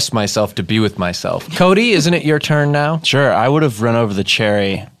can't trust myself to be with myself. Cody, isn't it your turn now? Sure, I would have run over the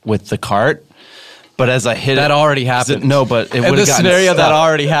cherry with the cart, but as I hit that already happened. No, but it would have gotten scenario stuck. that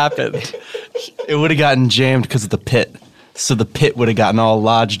already happened. It would have gotten jammed because of the pit. So the pit would have gotten all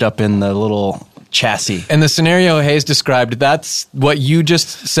lodged up in the little chassis. And the scenario Hayes described, that's what you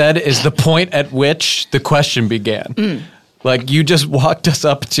just said is the point at which the question began. Mm. Like, you just walked us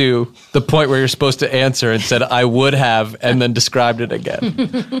up to the point where you're supposed to answer and said, I would have, and then described it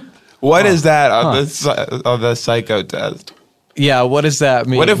again. What is that on the psycho test? Yeah, what does that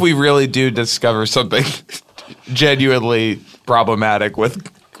mean? What if we really do discover something genuinely problematic with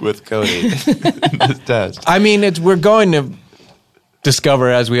Cody in this test? I mean, we're going to discover,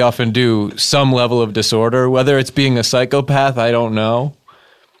 as we often do, some level of disorder. Whether it's being a psychopath, I don't know.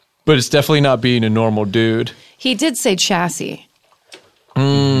 But it's definitely not being a normal dude. He did say chassis,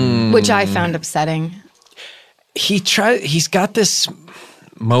 which I found upsetting. He's got this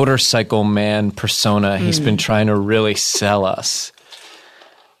motorcycle man persona he's been trying to really sell us.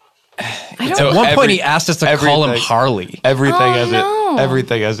 At one point, he asked us to call him Harley.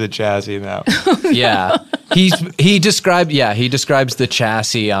 Everything has a chassis now. Yeah, he describes the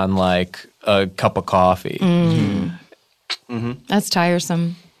chassis on like a cup of coffee. Mm. Mm-hmm. That's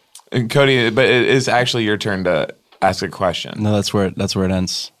tiresome. And Cody, but it is actually your turn to ask a question. No, that's where it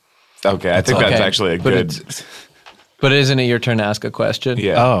ends. Okay, I think that's actually a good. But isn't it your turn to ask a question?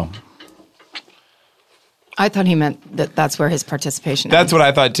 Yeah. Oh. I thought he meant that's where his participation. That's what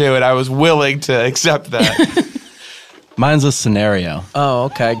I thought too, and I was willing to accept that. Mine's a scenario. Oh,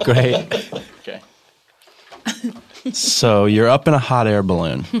 okay, great. Okay. So you're up in a hot air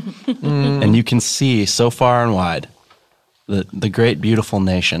balloon, and you can see so far and wide the great, beautiful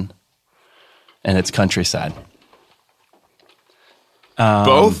nation and its countryside.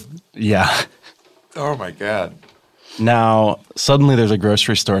 Both? Yeah. Oh my God. Now, suddenly there's a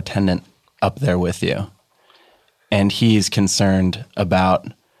grocery store attendant up there with you, and he's concerned about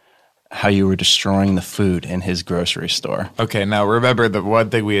how you were destroying the food in his grocery store. Okay, now remember the one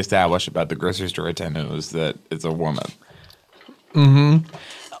thing we established about the grocery store attendant was that it's a woman. Mm-hmm.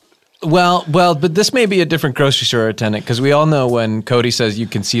 Well, but this may be a different grocery store attendant, because we all know when Cody says you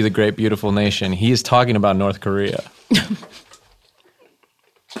can see the great, beautiful nation, he is talking about North Korea.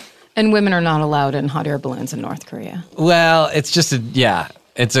 And women are not allowed in hot air balloons in North Korea. Well, it's just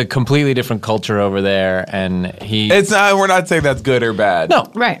it's a completely different culture over there, and it's not. We're not saying that's good or bad. No,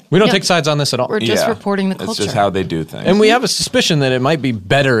 right. We don't take sides on this at all. We're just reporting the culture. It's just how they do things, and we have a suspicion that it might be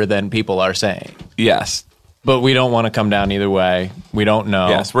better than people are saying. Yes, but we don't want to come down either way. We don't know.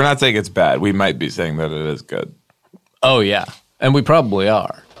 Yes, we're not saying it's bad. We might be saying that it is good. Oh yeah, and we probably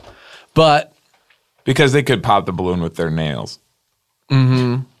are, but because they could pop the balloon with their nails.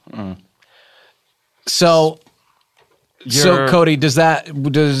 Mm-hmm. So Cody, does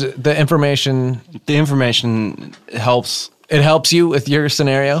the information? The information helps. It helps you with your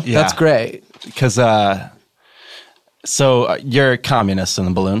scenario. Yeah. That's great because you're a communist in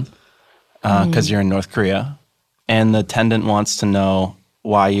the balloon because you're in North Korea, and the attendant wants to know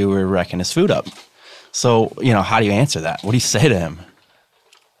why you were wrecking his food up. So how do you answer that? What do you say to him?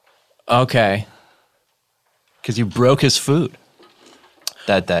 Okay, because you broke his food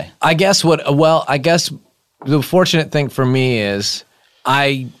that day. I guess the fortunate thing for me is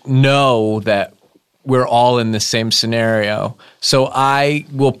I know that we're all in the same scenario, so I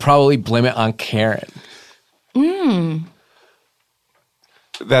will probably blame it on Karen.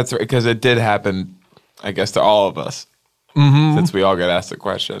 That's right, because it did happen, I guess, to all of us. Since we all get asked the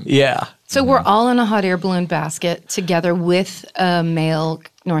question. Yeah. So we're all in a hot air balloon basket together with a male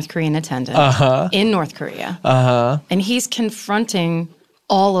North Korean attendant in North Korea. And he's confronting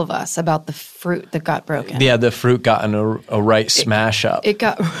all of us about the fruit that got broken. Yeah, the fruit got in a right smash up. It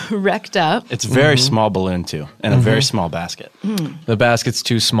got wrecked up. It's a very small balloon, too, and a very small basket. The basket's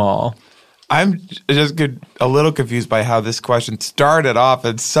too small. I'm just a little confused by how this question started off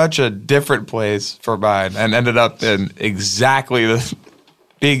in such a different place for mine and ended up in exactly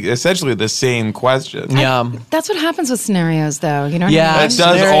essentially the same question. Yeah. That's what happens with scenarios, though. You know what Yeah, I mean? It does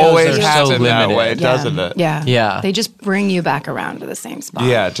Scenarios always are so happen that limited. way, doesn't it? Yeah. Yeah. They just bring you back around to the same spot.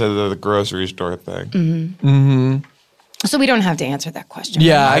 Yeah, to the grocery store thing. So we don't have to answer that question.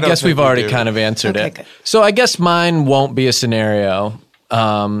 Yeah, I I don't guess think we've we already do. kind of answered Okay, it. good. So I guess mine won't be a scenario.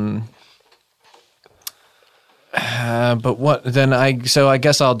 But what then? I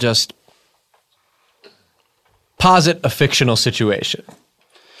guess I'll just posit a fictional situation.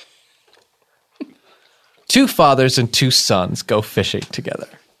 2 fathers and 2 sons go fishing together.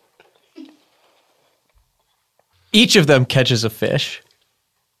 Each of them catches a fish.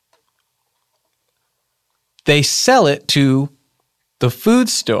 They sell it to the food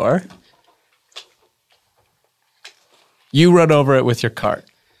store. You run over it with your cart.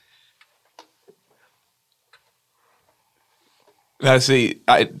 Now, see,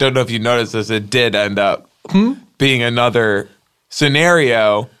 I don't know if you noticed this. It did end up being another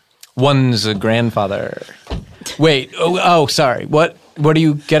scenario. One's a grandfather. Wait. Oh, sorry. What are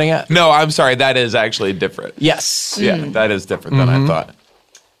you getting at? No, I'm sorry. That is actually different. Yes. Yeah, that is different than I thought.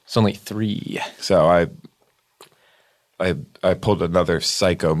 It's only 3. So I pulled another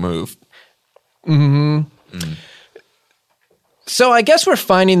psycho move. So I guess we're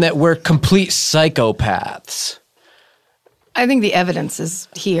finding that we're complete psychopaths. I think the evidence is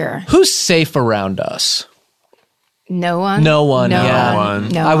here. Who's safe around us? No one? No one. No Yeah. one.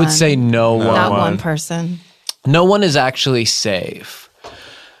 No I would one. say no one. Not one person. No one is actually safe.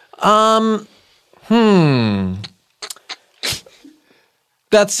 That's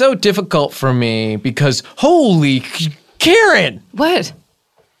so difficult for me because holy Karen, What?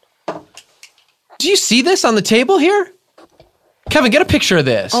 do you see this on the table here? Kevin, get a picture of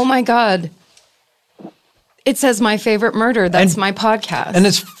this. Oh my God. It says my favorite murder. That's my podcast. And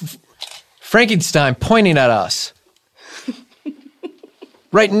it's Frankenstein pointing at us.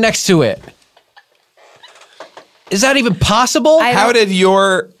 Right next to it. Is that even possible? How did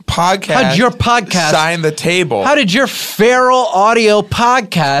your podcast sign the table? How did your feral audio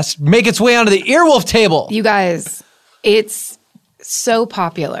podcast make its way onto the Earwolf table? You guys, it's so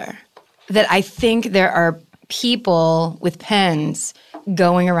popular that I think there are people with pens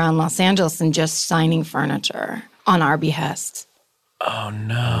going around Los Angeles and just signing furniture on our behest. Oh,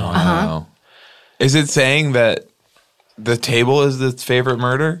 no. Wow. Is it saying that the table is its favorite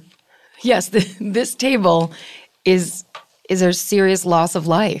murder? Yes, this table is a serious loss of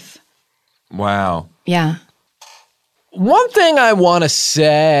life. Wow. Yeah. One thing I want to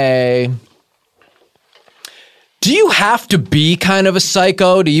say, do you have to be kind of a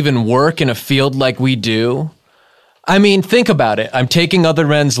psycho to even work in a field like we do? I mean, think about it. I'm taking other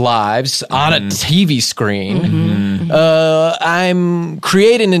men's lives on a TV screen. I'm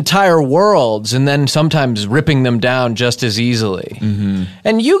creating entire worlds and then sometimes ripping them down just as easily.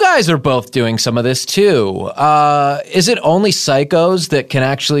 And you guys are both doing some of this too. Is it only psychos that can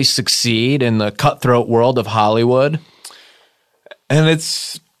actually succeed in the cutthroat world of Hollywood? And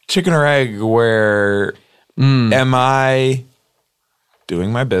it's chicken or egg where am I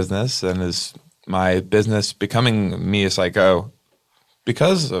doing my business and is my business becoming me a psycho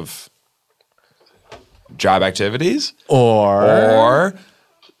because of job activities? Or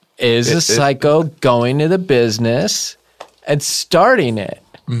is a psycho going to the business and starting it?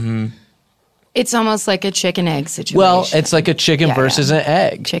 It's almost like a chicken egg situation. Well, it's like a chicken Yeah, versus yeah. an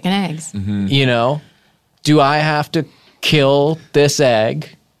egg. chicken eggs. You know, do I have to kill this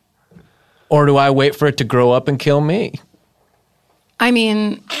egg or do I wait for it to grow up and kill me? I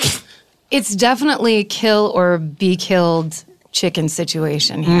mean, it's definitely a kill or be killed chicken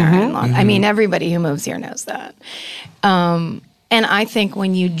situation here. I mean, everybody who moves here knows that. And I think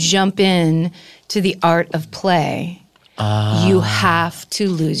when you jump in to the art of play, you have to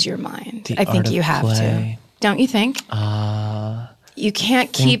lose your mind. I think art you of have play. to. Don't you think? You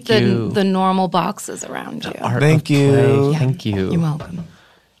can't keep you. the normal boxes around you. Art Thank of you. play. Yeah. Thank you. You're welcome.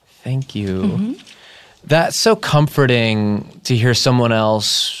 Thank you. That's so comforting to hear someone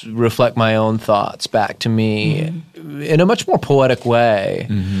else reflect my own thoughts back to me in a much more poetic way.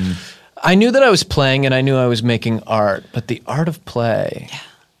 I knew that I was playing and I knew I was making art, but the art of play. Yeah.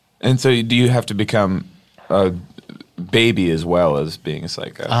 And so do you have to become a baby as well as being a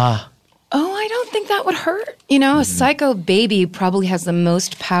psycho? Oh, I don't think that would hurt. A psycho baby probably has the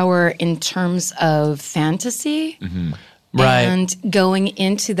most power in terms of fantasy. Right. And going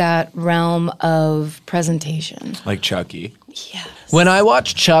into that realm of presentation. Like Chucky. Yes. When I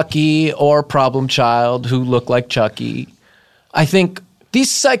watch Chucky or Problem Child who look like Chucky, I think these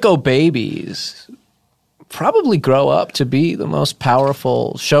psycho babies probably grow up to be the most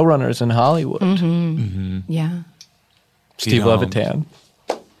powerful showrunners in Hollywood. Yeah. Steve Levitan.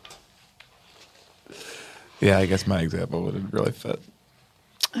 Yeah, I guess my example would really fit.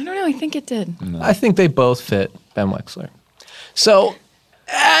 I don't know. I think it did. I think they both fit Ben Wexler. So,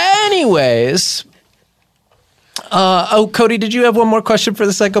 anyways, Cody, did you have one more question for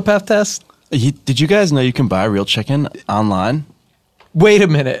the psychopath test? Did you guys know you can buy real chicken online? Wait a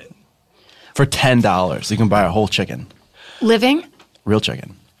minute. For $10, you can buy a whole chicken. Living? Real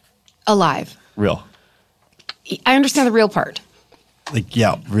chicken. Alive. Real. I understand the real part. Like,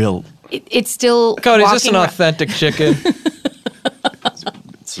 yeah, real. It's still Cody, is this an authentic chicken?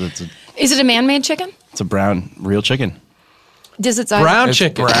 Is it a man-made chicken? It's a brown, real chicken. Does its eyes... Brown It's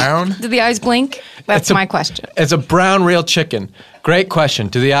chicken. brown? Do the eyes blink? That's my question. It's a brown real chicken. Great question.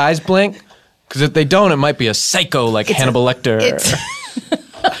 Do the eyes blink? Because if they don't, it might be a psycho like Hannibal Lecter.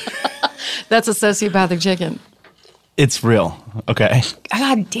 That's a sociopathic chicken. It's real, okay?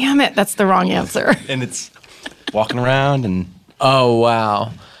 God damn it. That's the wrong answer. And it's walking around and... Oh,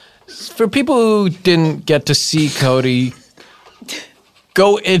 wow. For people who didn't get to see Cody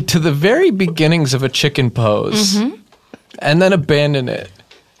go into the very beginnings of a chicken pose and then abandon it,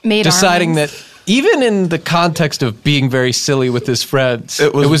 deciding that even in the context of being very silly with his friends,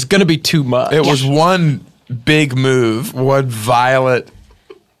 it was going to be too much. It was one big move, one violent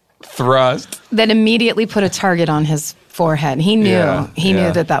thrust. That immediately put a target on his forehead. He knew. Yeah, he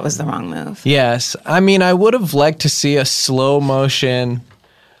knew that was the wrong move. Yes. I mean, I would have liked to see a slow motion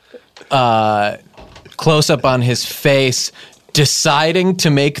close up on his face deciding to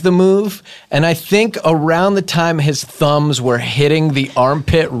make the move. And I think around the time his thumbs were hitting the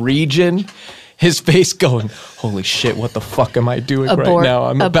armpit region, his face going, holy shit, what the fuck am I doing right now?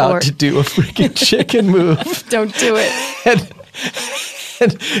 I'm about to do a freaking chicken move. Don't do it.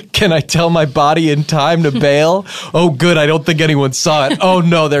 And can I tell my body in time to bail? Oh, good. I don't think anyone saw it. Oh,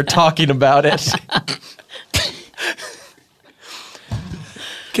 no, they're talking about it.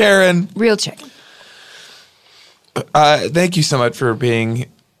 Karen. Real chicken. Thank you so much for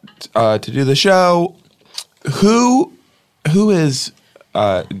being to do the show. Who is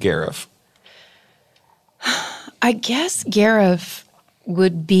Gareth? I guess Gareth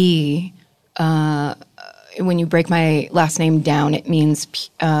would be, when you break my last name down, it means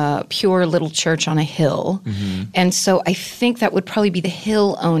pure little church on a hill. And so I think that would probably be the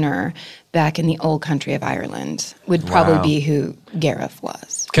hill owner back in the old country of Ireland, would probably be who Gareth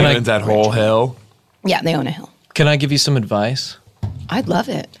was. Owns that whole hill? Yeah, they own a hill. Can I give you some advice? I'd love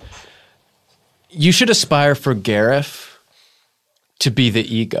it. You should aspire for Gareth to be the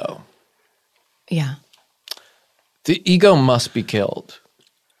ego. Yeah. The ego must be killed.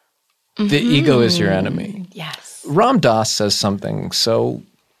 The ego is your enemy. Yes. Ram Dass says something so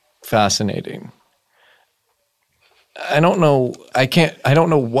fascinating. I don't know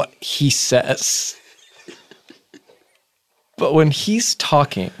what he says. But when he's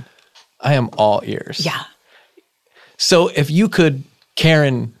talking, I am all ears. Yeah. So if you could,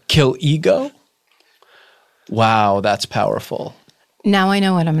 Karen, kill ego, wow, that's powerful. Now I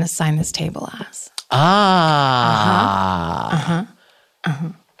know what I'm going to sign this table as.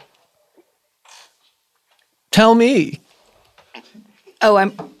 Tell me. Oh,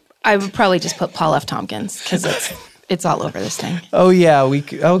 I would probably just put Paul F. Tompkins because it's all over this thing. Oh yeah, we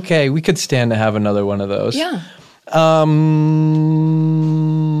could stand to have another one of those. Yeah.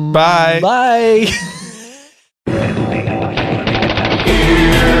 Bye. Bye.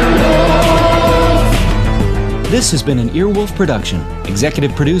 This has been an Earwolf production,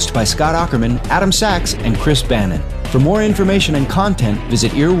 executive produced by Scott Aukerman, Adam Sachs, and Chris Bannon. For more information and content,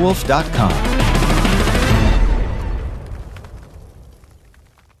 visit earwolf.com.